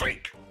goodness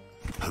sake.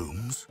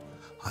 Holmes,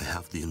 I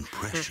have the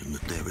impression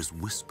that there is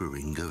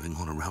whispering going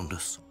on around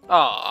us.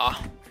 Aww.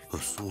 A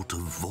sort of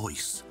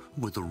voice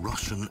with a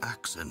Russian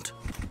accent.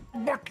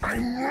 But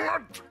I'm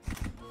not.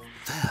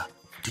 There.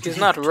 Did you He's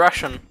hear not it?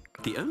 Russian.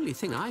 The only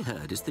thing I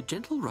heard is the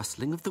gentle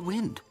rustling of the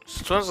wind.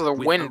 Since when was the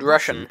with wind a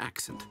Russian?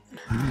 accent.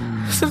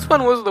 Since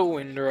when was the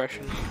wind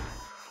Russian?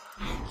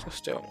 So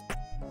still.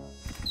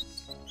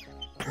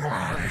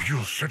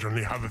 You'll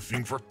certainly have a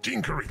thing for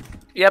tinkering.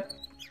 Yep.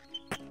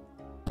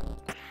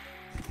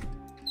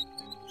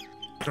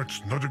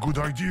 That's not a good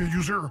idea,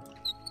 user.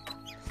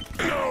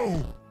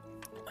 No!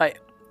 I.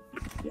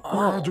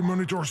 Where are the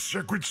monitor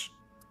circuits?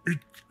 It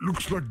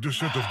looks like the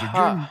set of the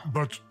game,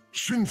 but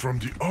seen from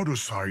the other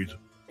side.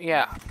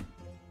 Yeah.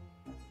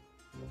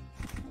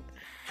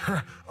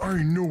 I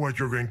know what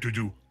you're going to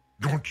do.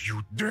 Don't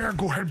you dare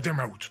go help them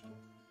out.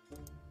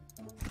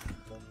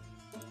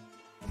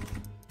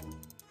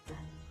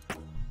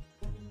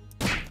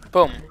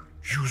 Boom.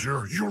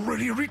 User, you're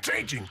really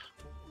irritating.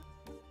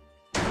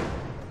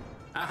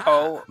 Aha,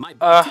 Oh, my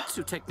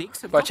Bachitsu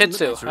techniques have gotten the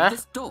Bachitsu, better huh? of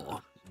this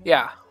door.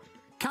 Yeah.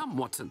 Come,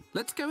 Watson,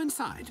 let's go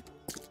inside.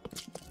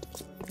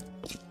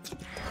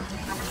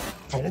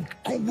 Don't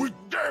go with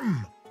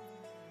them.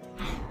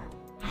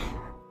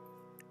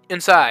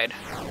 Inside.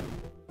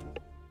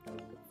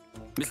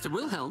 Mr.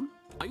 Wilhelm,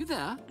 are you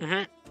there?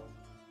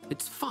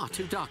 It's far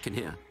too dark in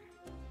here.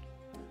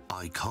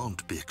 I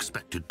can't be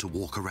expected to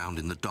walk around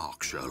in the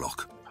dark,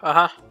 Sherlock.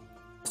 Uh-huh.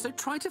 So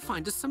try to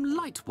find us some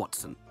light,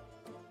 Watson.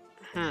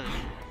 Can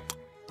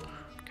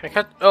I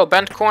cut? Oh,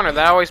 bent corner.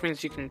 That always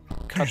means you can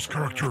cut. These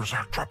characters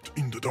are trapped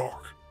in the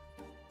dark.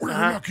 We're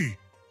lucky.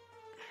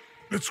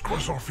 Let's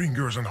cross our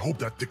fingers and hope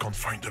that they can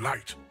find the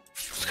light.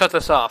 Let's cut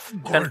this off.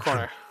 Bent Correction.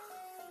 corner.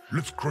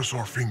 Let's cross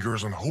our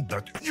fingers and hope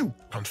that you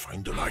can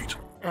find the light.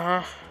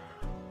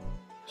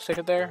 Stick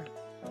it there.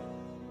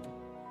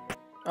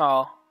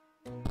 Oh.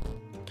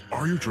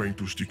 Are you trying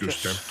to stick a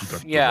stamp to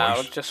that Yeah, device?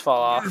 it'll just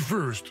fall off.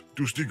 First,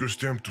 to stick a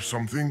stamp to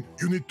something,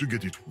 you need to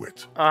get it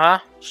wet. Uh-huh.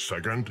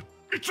 Second,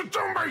 it's a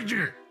dumb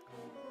idea.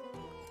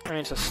 I mean,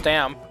 it's a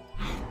stamp.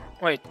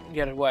 Wait,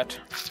 get it wet.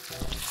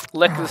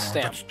 Lick the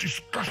stamp. That's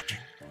disgusting.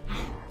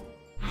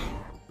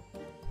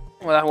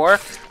 Will that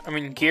work? I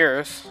mean,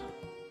 gears.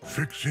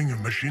 Fixing a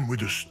machine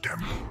with a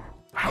stamp.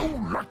 How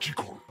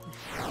logical.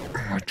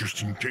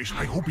 Just in case,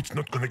 I hope it's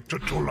not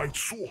connected to a light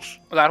source.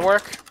 Will that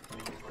work?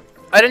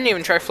 I didn't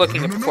even try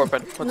flicking it before,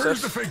 but what's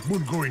Where's this? the fake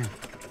moon going?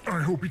 I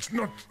hope it's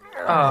not...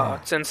 Oh,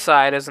 it's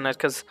inside, isn't it?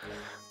 Because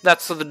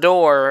that's the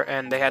door,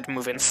 and they had to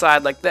move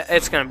inside like that.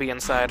 It's gonna be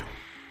inside.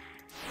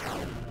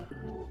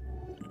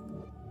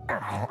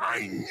 Oh,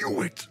 I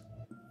knew it.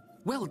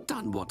 Well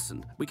done,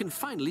 Watson. We can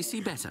finally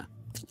see better.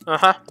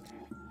 Uh-huh.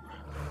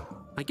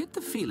 I get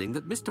the feeling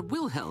that Mr.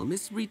 Wilhelm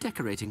is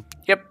redecorating.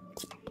 Yep.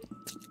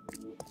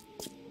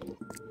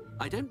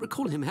 I don't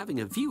recall him having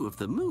a view of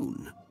the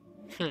moon.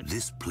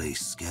 This place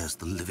scares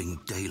the living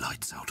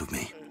daylights out of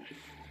me.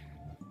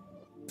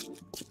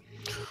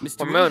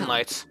 Mr. Or Wilhelm,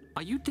 moonlights.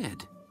 are you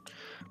dead?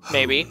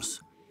 Maybe.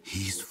 Holmes,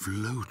 he's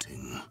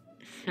floating.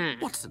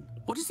 Watson,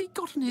 what has he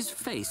got on his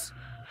face?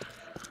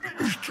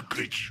 Mr.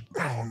 Glitch.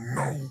 Oh,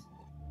 no.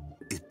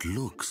 It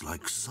looks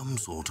like some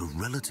sort of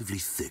relatively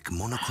thick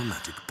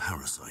monochromatic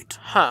parasite.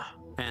 Huh.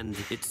 And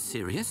it's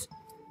serious?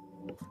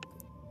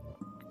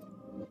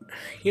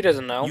 He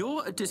doesn't know.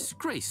 You're a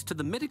disgrace to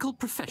the medical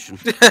profession.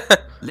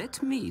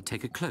 Let me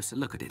take a closer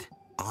look at it.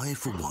 I,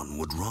 for one,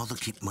 would rather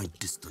keep my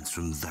distance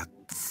from that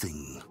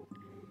thing.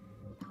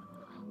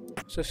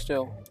 So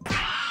still.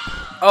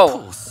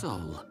 Oh, Poor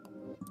soul.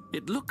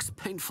 It looks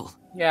painful.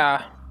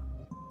 yeah.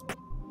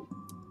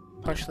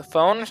 Punch the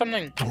phone or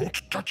something?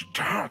 Don't touch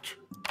that.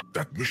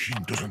 That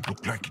machine doesn't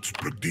look like it's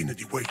plugged in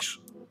anyways.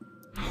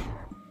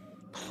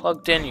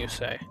 Plugged in, you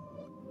say?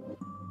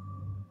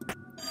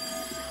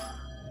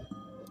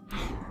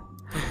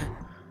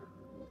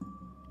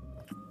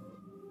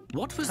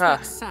 What was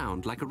that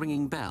sound like a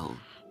ringing bell?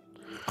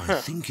 I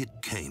think it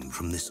came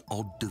from this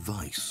odd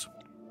device.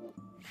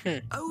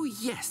 Oh,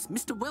 yes,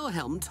 Mr.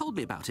 Wilhelm told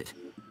me about it.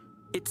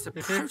 It's a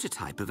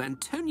prototype of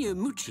Antonio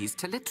Mucci's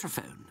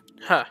teletrophone.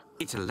 Huh.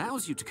 It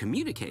allows you to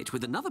communicate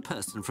with another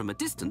person from a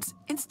distance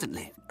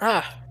instantly.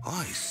 Ah.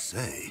 I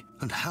say,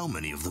 and how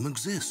many of them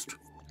exist?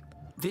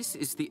 This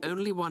is the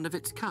only one of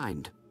its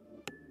kind.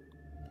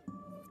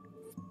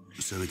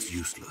 So it's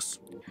useless.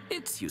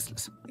 It's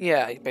useless.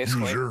 Yeah,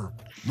 basically. User,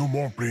 no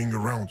more playing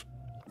around.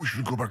 We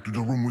should go back to the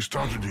room we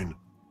started in.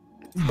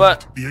 We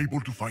But- must be able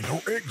to find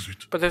our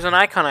exit. But there's an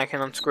icon I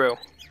can unscrew.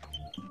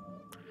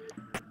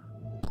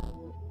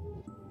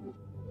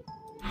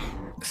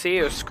 See,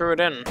 you screw it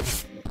in.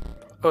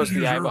 Oh, it's the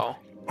User, eyeball.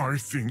 I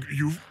think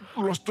you've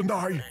lost an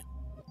eye.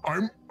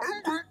 I'm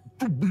going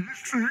to be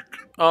sick.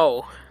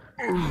 Oh.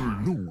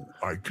 No,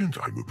 I can't.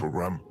 I'm a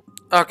program.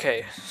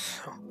 Okay.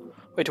 So,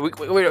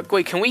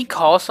 wait, can we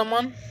call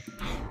someone?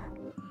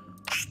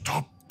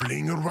 Stop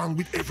playing around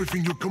with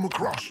everything you come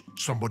across.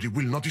 Somebody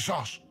will notice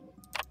us.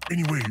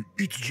 Anyway,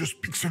 it's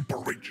just pixel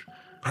porridge,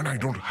 and I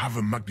don't have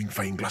a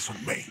magnifying glass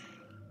on me.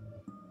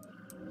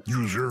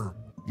 User,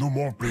 no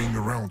more playing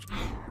around.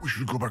 We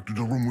should go back to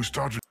the room we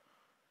started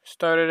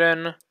Started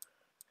in.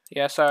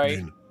 Yeah, sorry.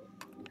 in.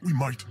 We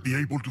might be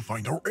able to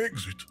find our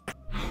exit.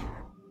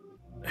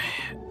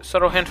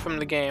 Subtle hint from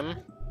the game.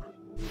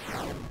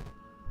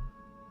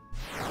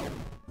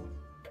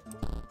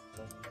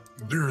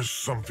 There's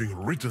something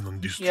written on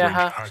this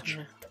Yeah, strange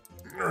hatch.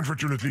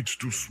 Unfortunately, it's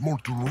too small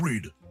to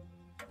read.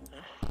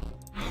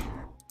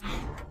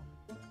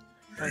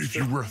 If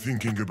you were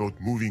thinking about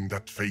moving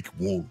that fake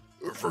wall,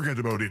 forget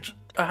about it.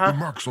 The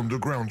marks on the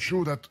ground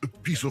show that a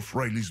piece of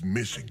rail is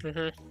missing.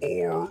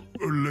 Or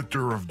a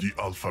letter of the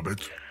alphabet.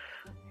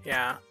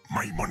 Yeah.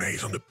 My money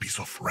is on the piece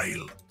of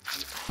rail.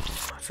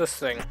 What's this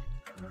thing?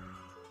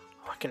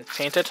 Oh, I can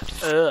paint it?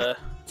 Ugh.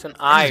 It's an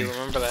eye,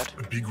 remember that.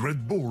 A big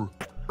red ball.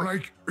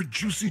 Like a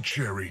juicy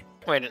cherry.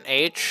 Wait, an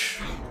H?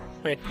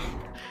 Wait.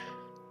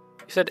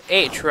 You said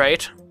H,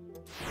 right?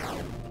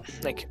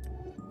 Like,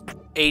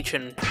 H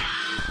and...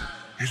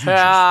 Is it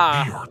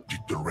Ah. just me or did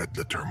the red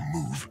letter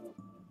move?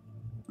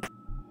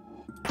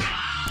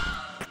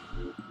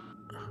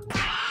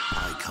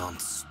 I can't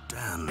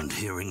stand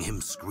hearing him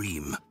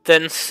scream.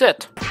 Then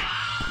sit.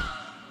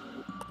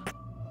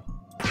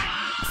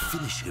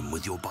 Finish him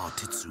with your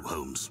Bartitsu,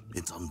 Holmes.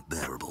 It's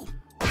unbearable.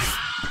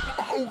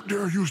 How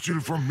dare you steal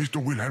from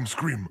Mr. Wilhelm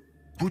Scream?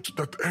 Put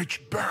that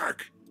H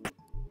back.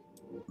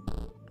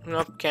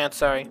 Nope, can't,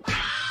 sorry.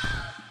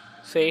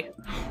 See?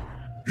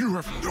 You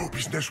have no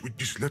business with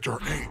this letter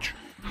H.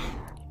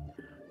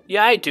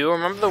 Yeah, I do.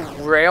 Remember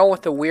the rail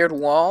with the weird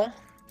wall?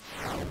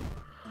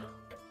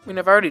 I mean,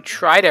 I've already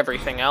tried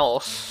everything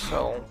else,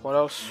 so what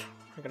else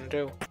am I gonna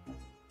do?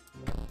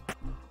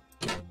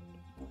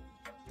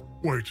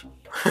 Wait,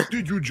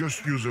 did you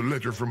just use a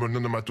letter from an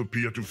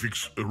onomatopoeia to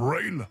fix a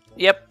rail?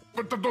 Yep.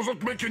 But that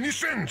doesn't make any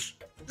sense.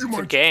 You a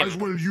might game. as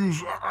well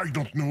use, I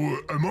don't know,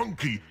 a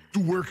monkey to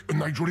work an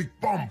hydraulic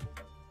pump.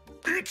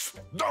 It's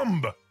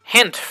dumb.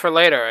 Hint for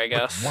later, I But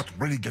guess. what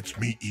really gets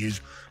me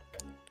is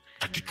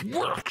that it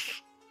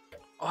works.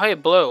 Oh, hey,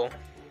 blue.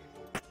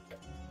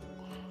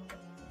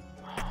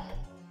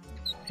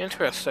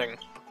 Interesting.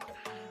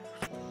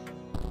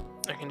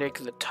 I can take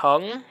the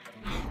tongue.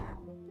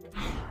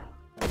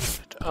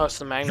 Oh, it's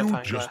the You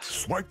magnifying just glass.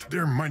 swiped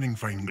their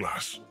magnifying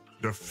glass.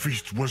 The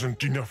feast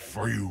wasn't enough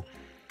for you.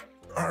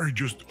 I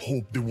just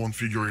hope they won't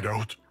figure it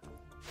out.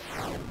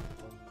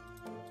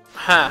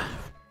 Ha.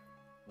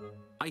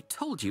 I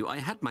told you I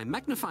had my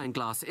magnifying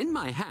glass in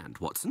my hand,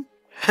 Watson.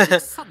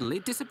 It suddenly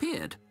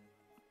disappeared.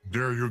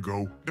 There you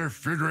go. They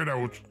figure it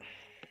out.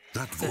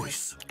 That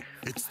voice.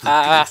 It's the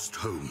ghost,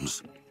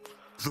 Holmes.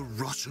 The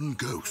Russian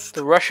ghost.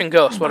 The Russian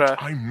ghost, what But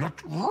a... I'm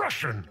not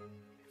Russian.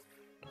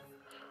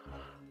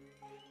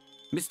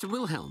 Mr.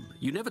 Wilhelm,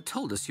 you never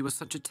told us you were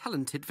such a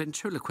talented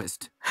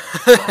ventriloquist.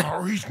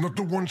 Oh, he's not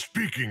the one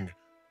speaking.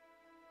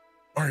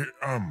 I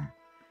am.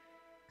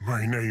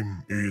 My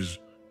name is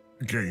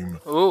Game.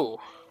 Ooh.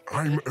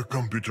 I'm a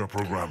computer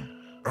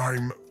program.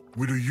 I'm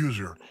with a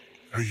user,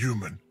 a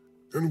human,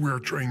 and we're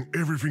trying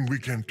everything we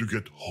can to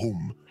get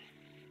home.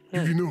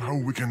 Do you know how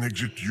we can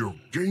exit your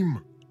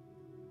game?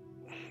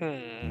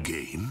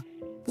 Game?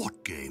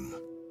 What game?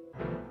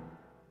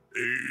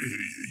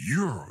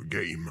 Your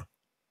game.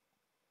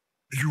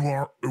 You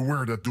are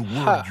aware that the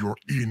world you're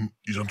in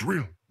isn't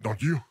real,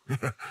 don't you?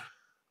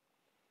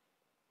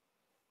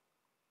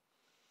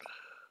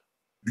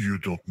 You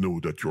don't know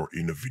that you're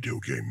in a video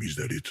game, is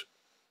that it?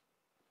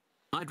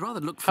 I'd rather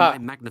look through my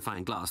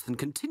magnifying glass than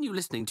continue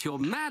listening to your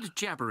mad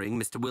jabbering,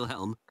 Mr.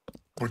 Wilhelm.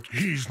 But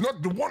he's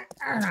not the one.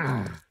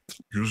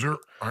 User,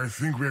 I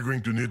think we're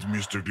going to need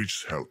Mr.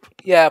 Glitch's help.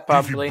 Yeah, If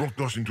probably. he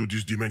brought us into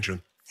this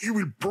dimension, he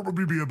will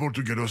probably be able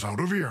to get us out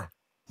of here.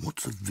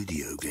 What's a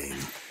video game?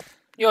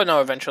 You'll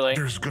know eventually.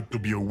 There's got to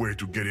be a way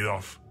to get it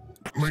off.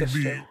 Maybe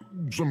System.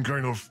 some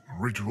kind of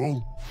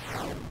ritual.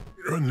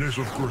 Unless,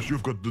 of course,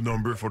 you've got the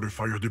number for the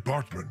fire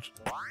department.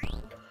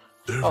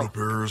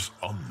 Developers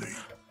only.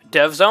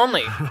 Devs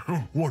only.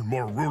 One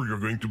more rule you're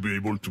going to be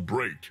able to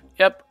break.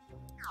 Yep.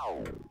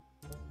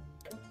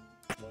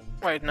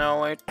 Wait,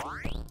 no, wait.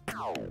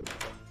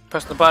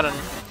 Press the button.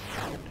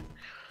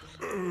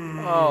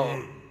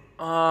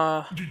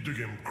 Oh. Did the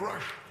game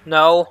crash?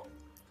 No.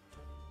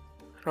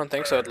 I don't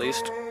think so, at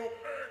least.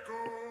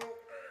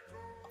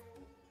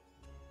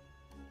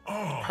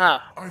 Huh.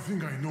 I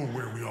think I know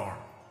where we are.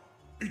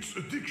 It's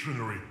a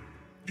dictionary.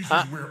 This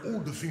Huh? is where all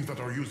the things that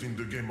are used in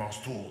the game are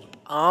stored.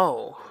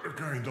 Oh. A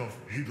kind of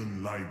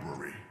hidden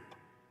library.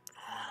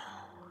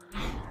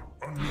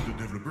 Only the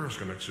developers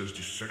can access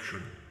this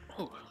section.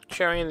 Ooh,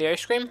 cherry in the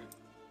ice cream?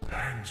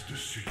 Hence the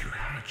secret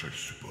hatch, I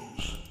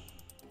suppose.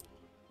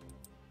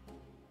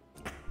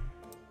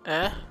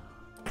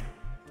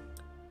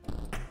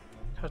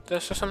 Got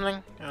this or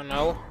something? I don't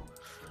know.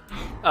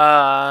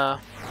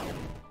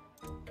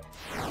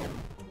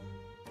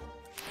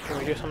 Can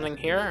we do something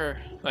here,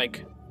 or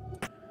like?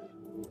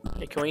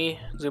 Hey, can we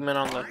zoom in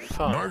on the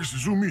phone? Nice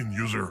zoom in,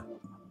 user.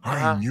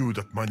 I knew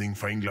that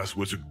magnifying glass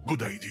was a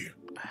good idea.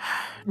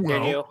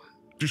 Did you?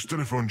 This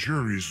telephone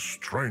chair is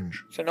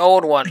strange. It's an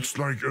old one. It's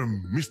like a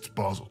mist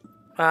puzzle.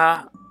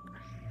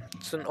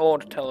 It's an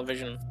old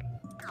television.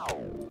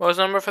 What was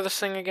the number for this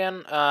thing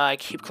again? I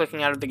keep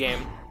clicking out of the game.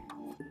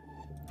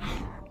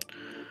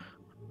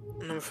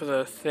 Number for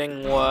the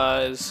thing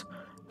was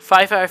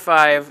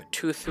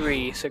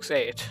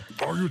 555-2368.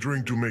 Are you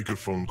trying to make a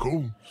phone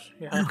call?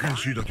 Yeah. You can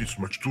see that it's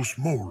much too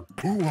small.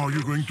 Who are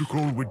you going to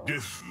call with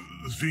this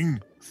thing?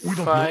 We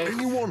don't Five. know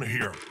anyone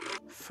here.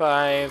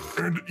 5,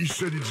 And he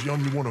said it's the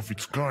only one of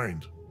its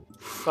kind.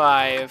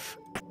 5,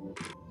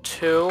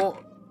 2,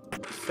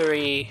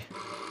 3,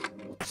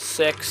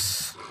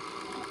 6,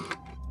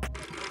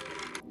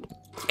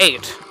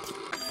 8.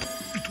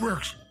 It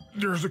works.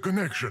 There's a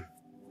connection.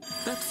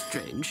 That's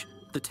strange.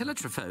 The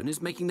teletrophone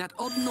is making that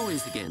odd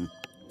noise again.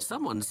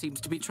 Someone seems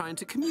to be trying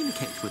to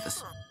communicate with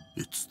us.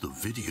 It's the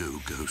video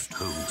ghost,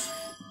 Holmes.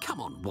 Come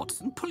on,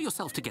 Watson, pull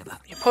yourself together.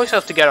 You pull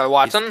yourself together,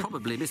 Watson. It's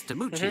probably Mr.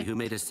 Mucci who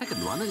made a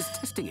second one and is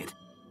testing it.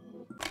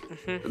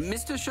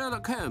 Mr.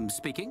 Sherlock Holmes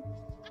speaking.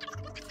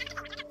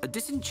 A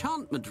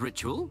disenchantment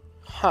ritual?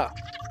 Huh.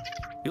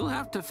 You'll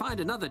have to find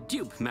another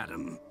dupe,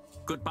 madam.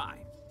 Goodbye.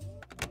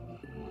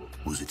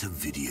 Was it a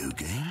video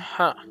game?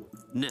 Huh.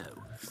 No,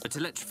 a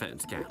teletrophone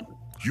scam.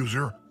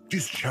 User,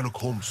 this Sherlock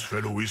Holmes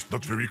fellow is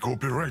not very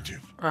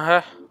cooperative.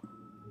 Uh-huh.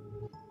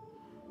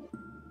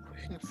 We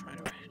can find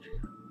a way.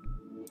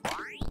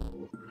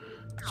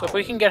 So if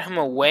we can get him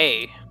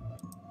away.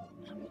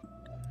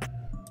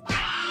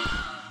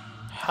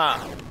 Huh.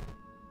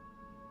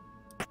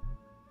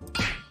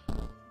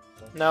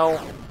 No.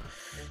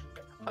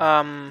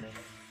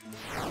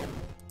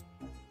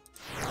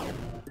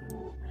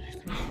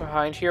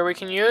 Behind here we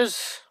can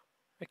use.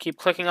 I keep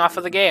clicking off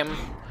of the game.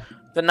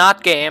 The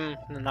not game.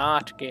 The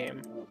not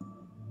game.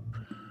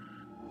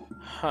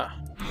 Huh.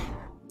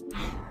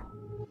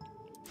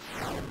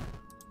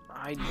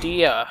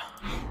 Idea.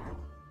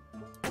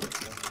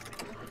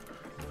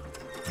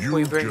 You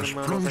We bring just them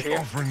over plunged here.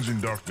 offerings in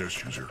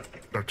darkness, user.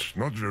 That's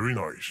not very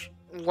nice.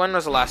 When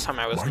was the last time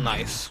I was Mind you,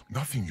 nice?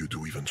 nothing you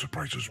do even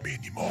surprises me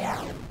anymore.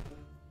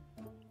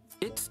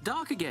 It's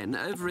dark again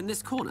over in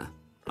this corner.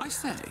 I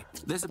say,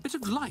 there's a bit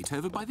of light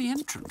over by the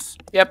entrance.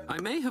 Yep. I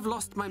may have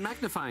lost my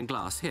magnifying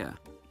glass here.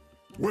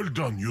 Well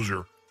done,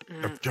 user.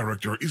 That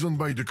character isn't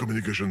by the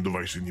communication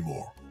device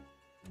anymore.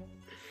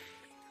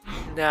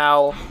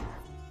 Now,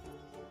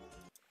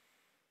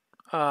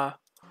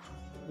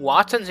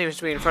 Watson seems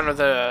to be in front of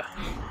the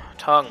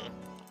tongue.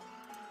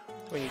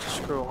 We need to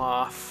screw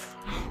off.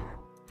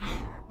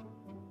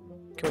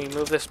 Can we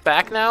move this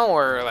back now,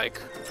 or like?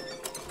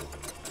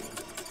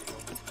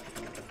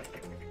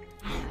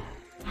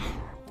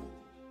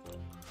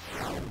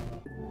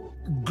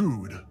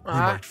 Good. We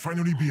might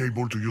finally be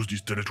able to use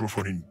this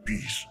teletrophone in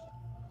peace.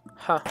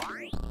 Huh.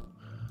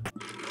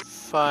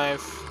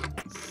 5,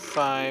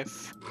 5,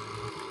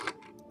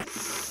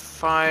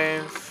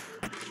 5,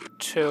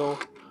 2,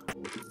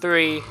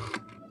 3,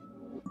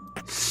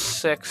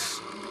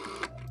 6,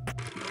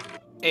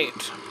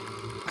 8.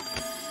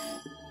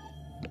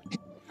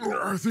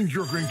 I think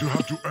you're going to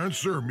have to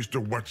answer,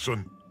 Mr.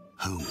 Watson.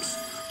 Holmes,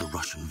 the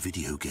Russian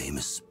video game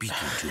is speaking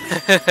to me.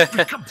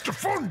 Pick up the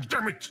phone,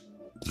 damn it!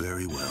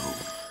 Very well.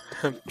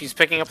 He's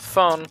picking up the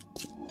phone.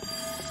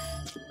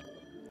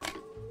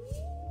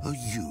 Are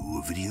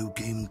you a video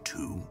game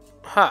too?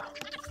 Huh.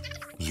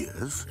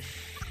 Yes.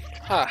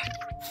 Huh.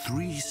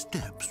 3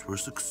 steps for a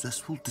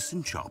successful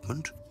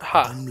disenchantment?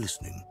 Huh. I'm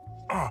listening.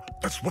 Ah,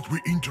 that's what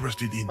we're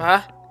interested in.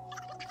 Huh?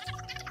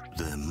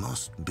 There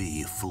must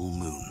be a full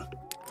moon.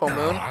 Full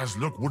moon? As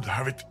luck would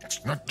have it,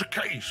 it's not the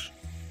case.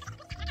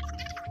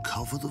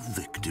 Cover the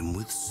victim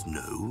with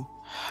snow.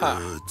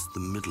 It's the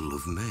middle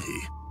of May.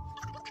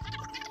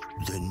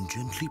 Then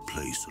gently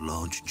place a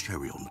large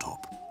cherry on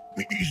top.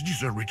 Is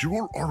this a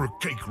ritual or a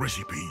cake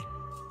recipe?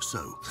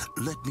 So,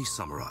 let me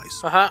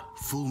summarize. Uh-huh.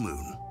 Full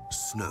moon,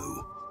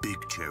 snow, big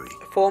cherry.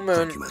 Full moon,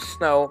 Thank you, madam.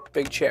 snow,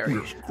 big cherry.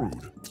 We're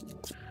screwed.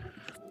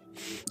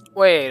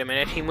 Wait a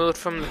minute, he moved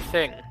from the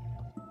thing.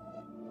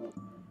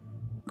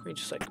 Can we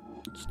just like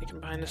sneak him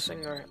behind this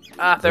thing, or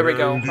there we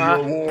go. And the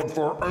award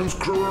for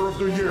Unscrewer of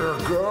the Year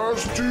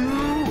goes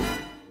to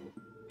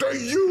The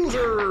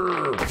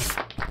user!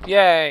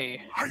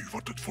 Yay! I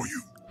voted for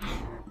you.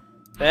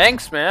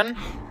 Thanks, man.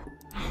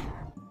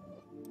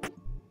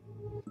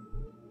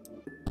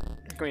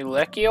 Can we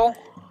lick you? Or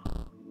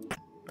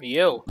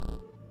you?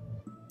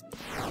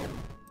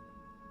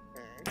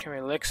 Can we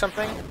lick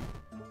something?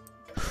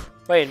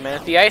 Wait a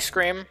minute, the ice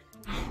cream.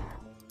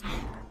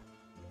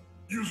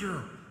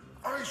 User,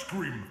 ice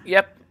cream.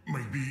 Yep.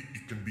 Maybe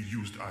it can be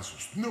used as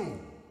snow.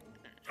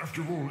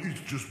 After all,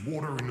 it's just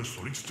water in a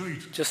solid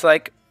state. Just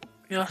like,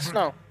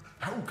 snow.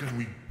 How can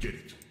we get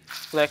it?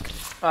 Lick.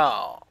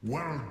 Oh.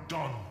 Well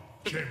done,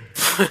 champ.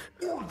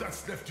 All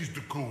that's left is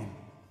the cone.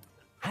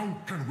 How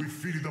can we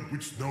fill it up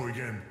with snow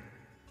again?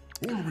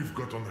 All we've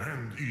got on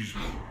hand is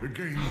a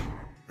game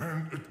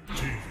and a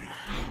TV.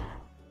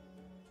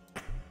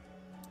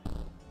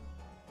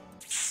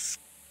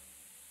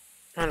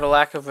 And a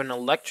lack of an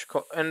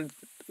electrical and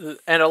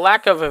a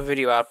lack of a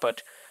video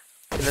output.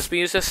 Can this be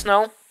used as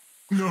snow?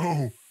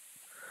 No.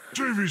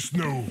 TV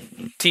snow.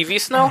 TV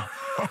snow?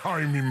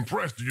 I'm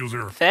impressed,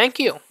 user. Thank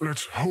you.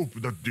 Let's hope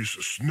that this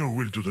snow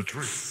will do the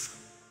trick.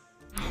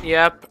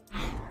 Yep.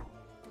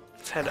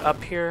 Let's head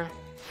up here.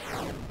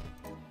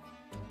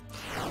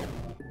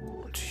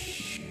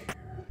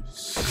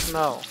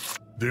 Snow.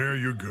 There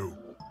you go.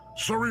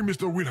 Sorry,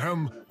 Mr.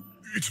 Wilhelm.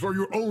 It's for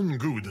your own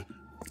good,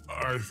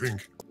 I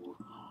think.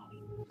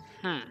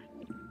 Can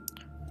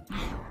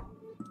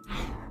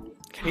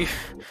you...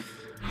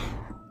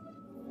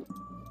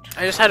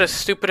 I just had a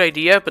stupid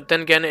idea, but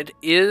then again, it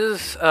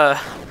is,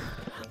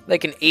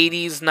 like an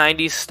 80s,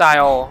 90s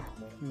style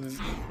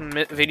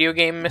video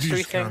game mystery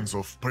These thing. cans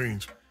of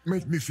paint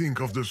make me think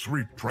of the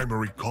 3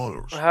 primary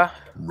colors.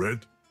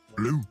 Red,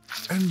 blue,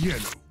 and yellow.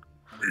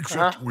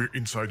 Except we're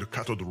inside a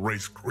cathode ray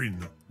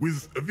screen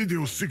with a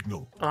video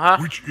signal,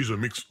 which is a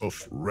mix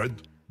of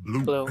red,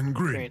 blue and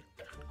green.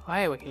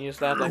 Why we can use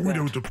that like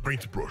Without that. a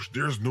paintbrush,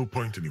 there's no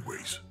point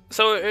anyways.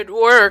 So it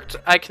worked.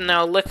 I can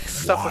now lick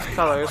stuff Why with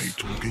colors. am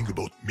I talking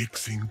about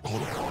mixing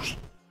colors?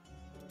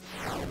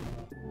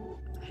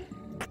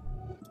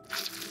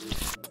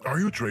 Are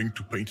you trying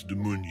to paint the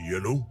moon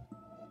yellow?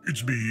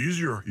 It'd be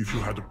easier if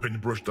you had a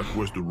paintbrush that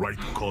was the right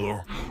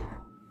color.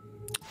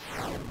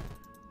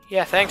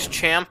 Yeah, thanks,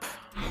 champ.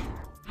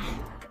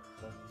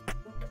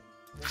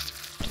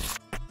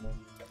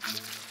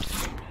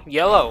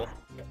 Yellow.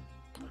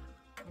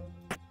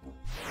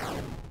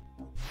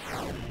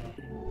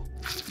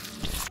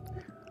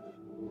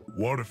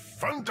 What a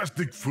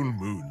fantastic full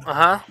moon.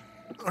 I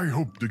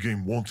hope the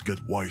game won't get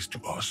wise to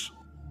us.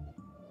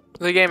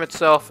 The game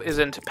itself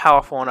isn't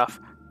powerful enough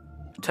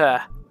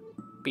to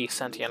be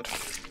sentient.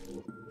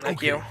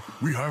 Thank you.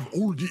 We have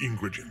all the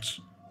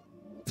ingredients.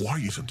 Why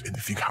isn't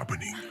anything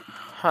happening?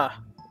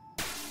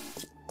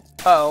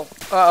 Uh-oh.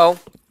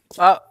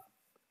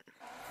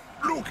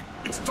 Look,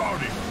 it's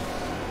starting.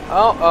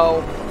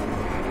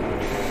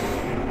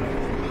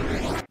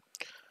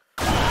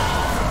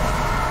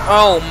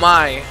 Oh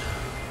my.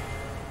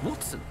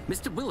 Watson,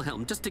 Mr.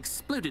 Wilhelm just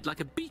exploded like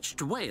a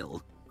beached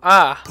whale.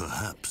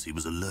 Perhaps he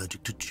was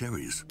allergic to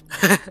cherries.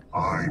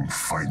 I'm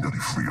finally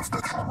free of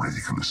that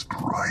ridiculous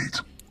pride.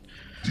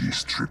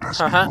 This trip has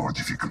been more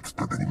difficult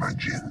than I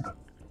imagined.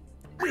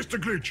 Mr.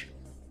 Glitch!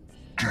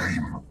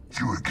 Game,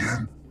 you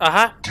again?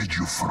 Did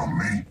you follow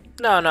me?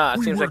 No, it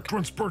We seems were like...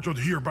 transported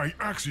here by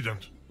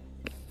accident.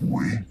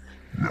 We?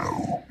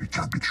 No, it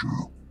can't be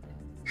true.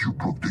 You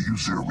brought the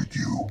user with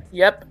you.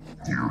 Yep.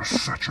 You're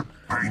such a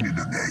pain in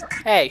the neck.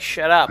 Hey,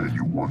 shut up. And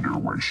you wonder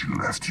why she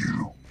left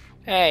you.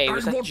 Hey, I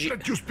was won't that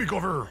let you speak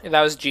of her.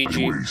 That was GG,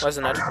 Anyways,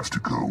 wasn't it? I have to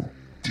go.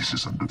 This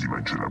isn't the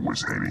dimension I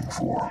was aiming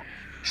for.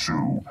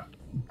 So,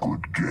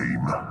 good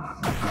game.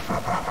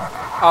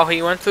 Oh,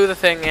 he went through the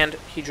thing and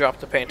he dropped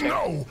the painting.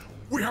 No,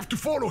 we have to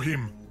follow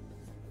him.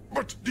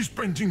 But this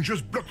painting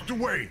just blocked the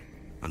way.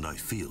 And I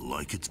feel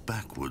like it's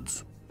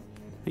backwards.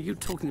 Are you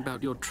talking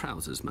about your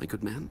trousers, my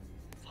good man?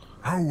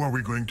 How are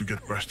we going to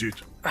get past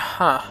it?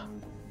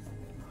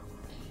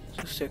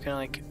 Just so you can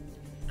like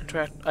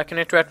interact. I can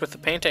interact with the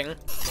painting.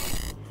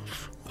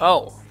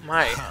 Oh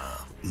my.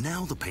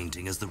 Now the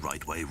painting is the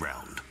right way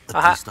round.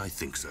 At least I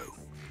think so.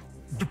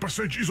 The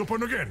passage is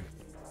open again.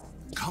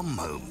 Come,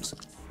 Holmes.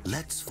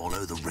 Let's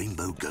follow the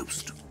rainbow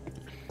ghost.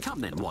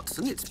 Come then,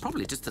 Watson. It's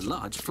probably just a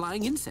large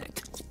flying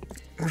insect.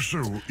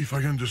 So, if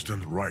I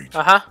understand right,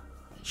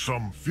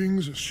 some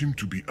things seem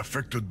to be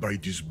affected by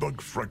this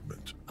bug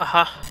fragment.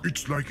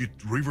 It's like it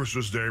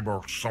reverses them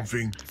or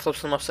something.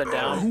 Flips them upside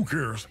down. Who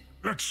cares?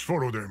 Let's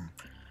follow them.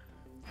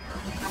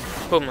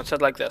 Boom, let's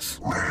head like this.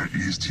 Where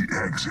is the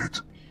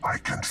exit? I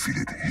can feel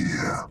it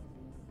here.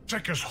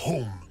 Take us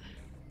home.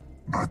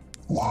 But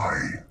why,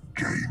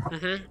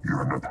 game?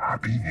 You're not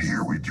happy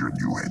here with your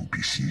new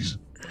NPCs?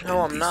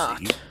 No, I'm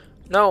not.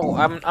 No,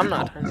 I'm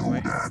not. Know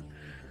Anyway. that.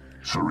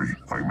 Sorry,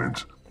 I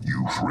meant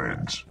new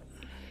friends.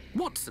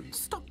 Watson,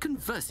 stop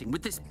conversing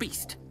with this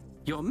beast.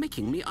 You're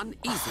making me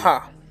uneasy.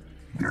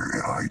 Their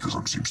AI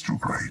doesn't seem too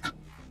great.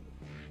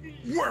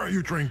 Where are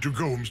you trying to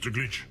go, Mr.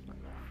 Glitch?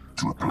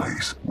 To a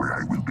place where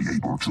I will be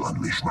able to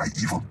unleash my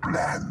evil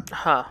plan.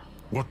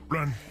 What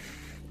plan?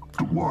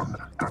 the one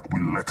that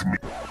will let me.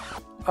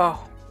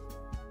 Oh.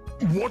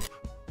 What?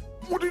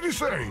 What did he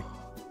say?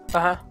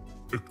 Uh-huh.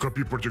 A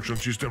copy protection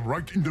system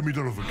right in the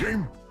middle of a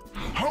game?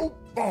 How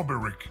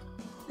barbaric!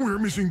 We're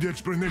missing the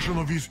explanation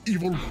of his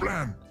evil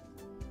plan.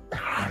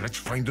 Let's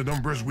find the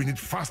numbers we need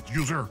fast,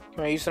 user.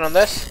 Can I use it on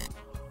this?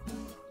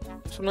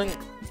 Something,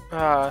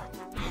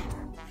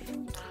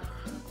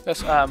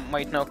 this,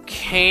 wait, no,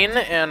 Kane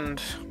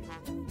and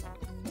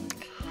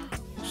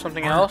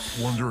something else.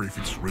 I wonder if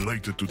it's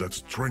related to that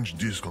strange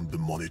disc on the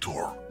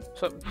monitor.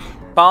 So,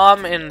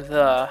 bomb in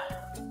the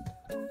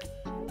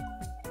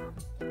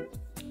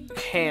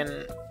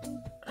Kane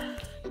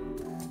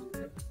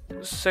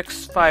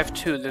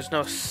 652. There's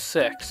no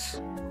 6.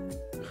 Wait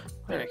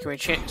a minute, can we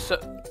change? So,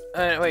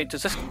 wait,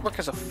 does this work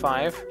as a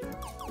 5?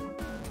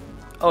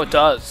 Oh, it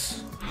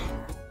does.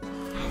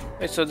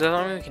 Wait, so does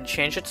that mean we can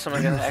change it to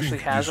something that actually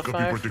has a 5?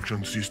 Copy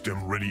protection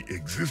system really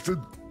existed?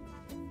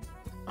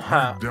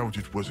 Huh. I doubt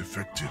it was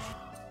effective.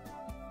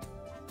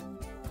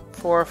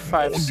 4,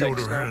 5, 6. On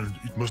the other hand,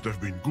 it must have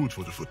been good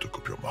for the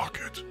photocopier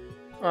market.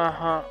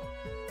 Uh-huh.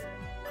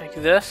 Like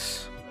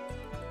this.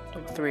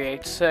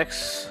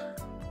 386.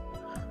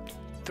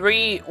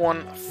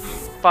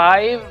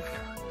 315.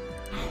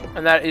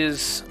 And that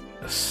is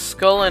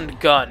skull and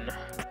gun.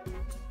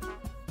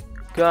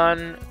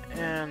 Gun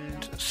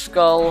and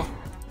skull.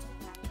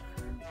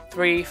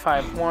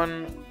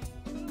 351.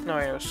 No,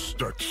 it was.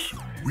 That's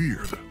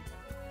weird.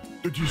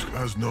 The disc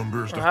has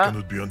numbers that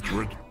cannot be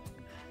entered.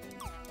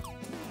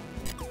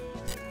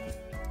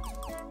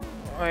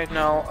 Wait,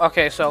 no.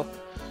 Okay, so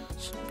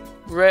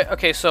red.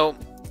 Okay, so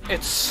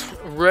it's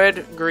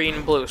red,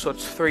 green, blue. So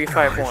it's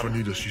 351. If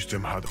only the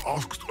system had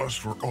asked us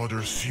for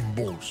other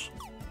symbols.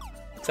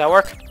 Does that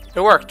work?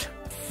 It worked.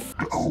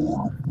 The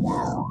whole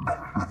world.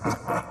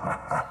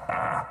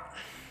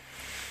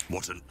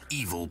 What an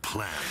evil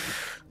plan.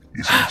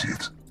 Isn't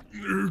it?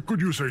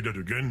 Could you say that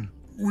again?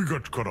 We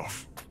got cut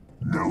off.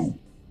 No.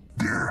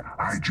 There,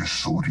 I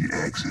just saw the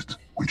exit,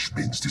 which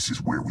means this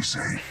is where we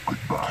say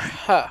goodbye.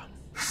 Huh.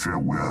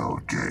 Farewell,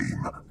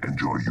 game.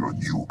 Enjoy your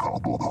new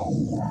cardboard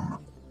home.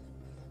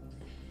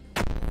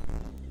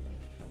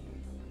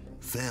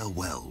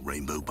 Farewell,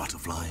 Rainbow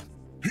Butterfly.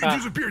 He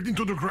disappeared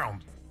into the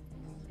ground.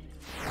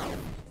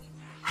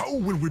 How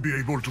will we be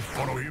able to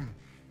follow him?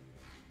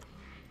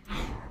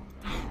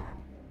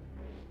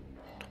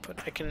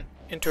 But I can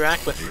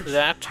interact with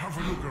that. Have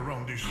a look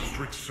around this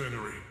street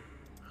scenery.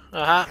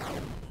 Uh-huh.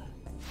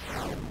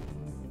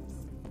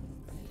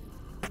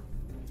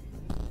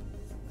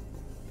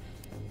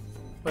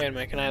 Wait a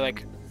minute, can I,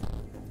 like...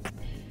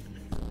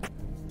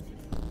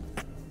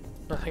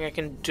 Nothing I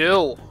can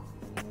do.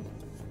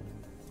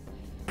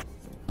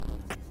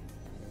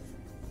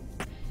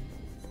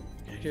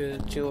 Can I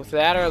do with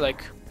that, or,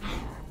 like...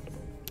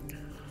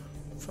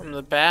 From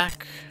the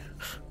back?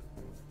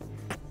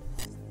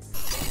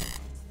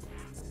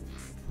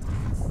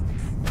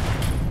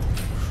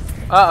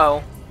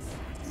 Uh-oh.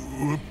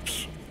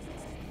 Oops.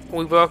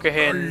 We broke a I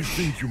hinge.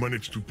 think you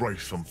managed to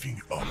price something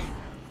up.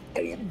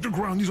 Oh, the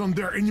ground isn't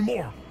there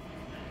anymore.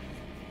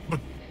 But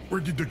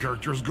where did the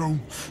characters go?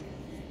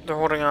 They're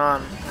holding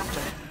on.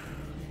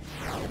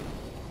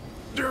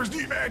 There's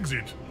the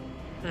exit.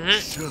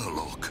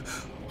 Sherlock,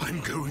 I'm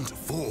going to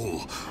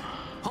fall.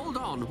 Hold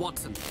on,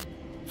 Watson.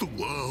 The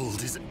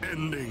world is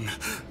ending.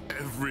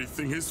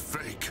 Everything is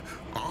fake.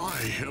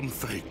 I am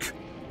fake.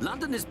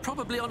 London is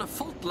probably on a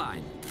fault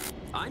line.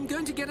 I'm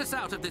going to get us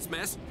out of this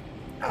mess.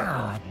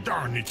 Ah,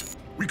 darn it.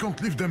 We can't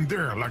leave them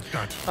there like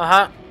that.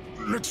 Uh-huh.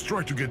 Let's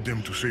try to get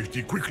them to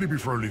safety quickly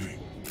before leaving.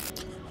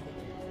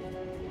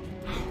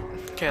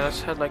 Okay,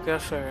 let's head like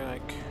this, or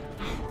like...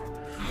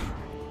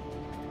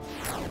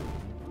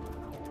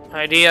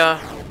 Idea.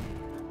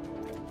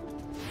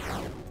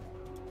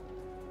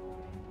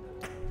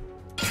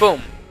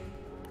 Boom.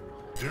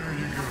 There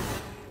you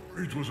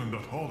go. It wasn't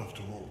that hard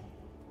after all.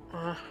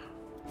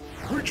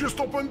 We just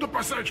opened the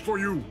passage for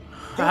you.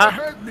 Go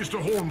ahead,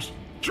 Mr. Holmes.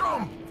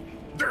 Jump!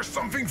 There's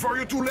something for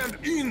you to land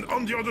in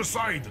on the other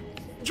side.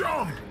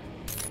 Jump!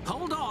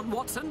 Hold on,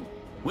 Watson.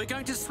 We're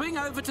going to swing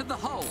over to the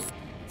hole.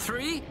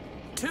 3,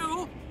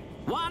 2,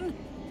 1.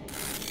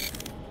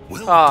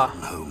 Well done,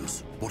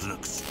 Holmes. What an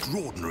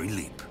extraordinary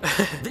leap.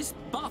 This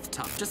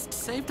bathtub just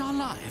saved our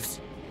lives.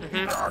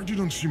 I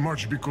didn't see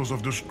much because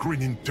of the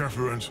screen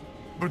interference,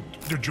 but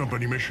the jump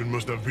animation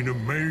must have been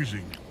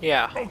amazing.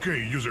 Yeah. Okay,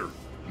 user.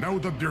 Now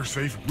that they're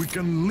safe, we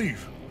can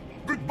leave.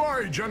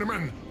 Goodbye,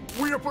 gentlemen.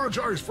 We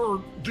apologize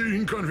for the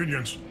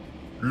inconvenience.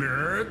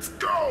 Let's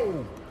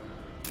go!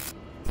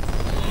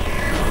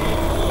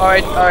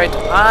 Alright,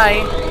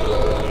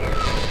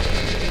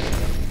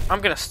 I'm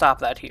gonna stop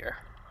that here.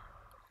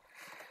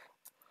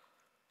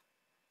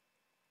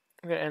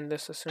 I'm gonna end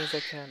this as soon as I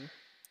can.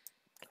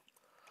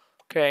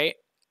 Okay.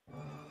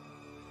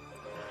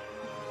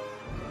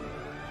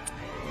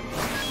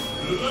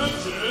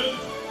 Legend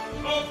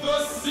of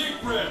the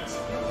Secret!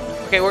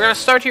 Okay, we're gonna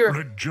start here.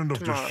 Legend of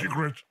the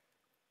Secret?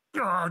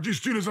 Ah, this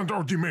still isn't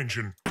our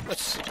dimension.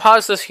 Let's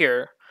pause this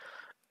here.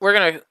 We're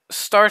gonna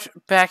start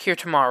back here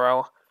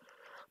tomorrow.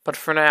 But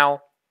for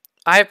now,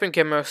 I have been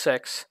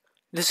Gimmo6.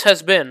 This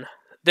has been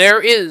There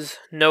Is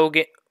No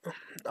Game.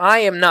 I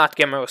am not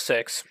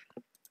Gimmo6.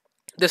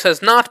 This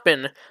has not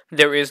been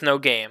There Is No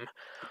Game.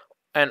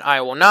 And I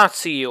will not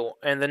see you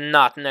in the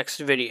not next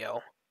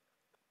video.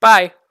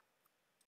 Bye!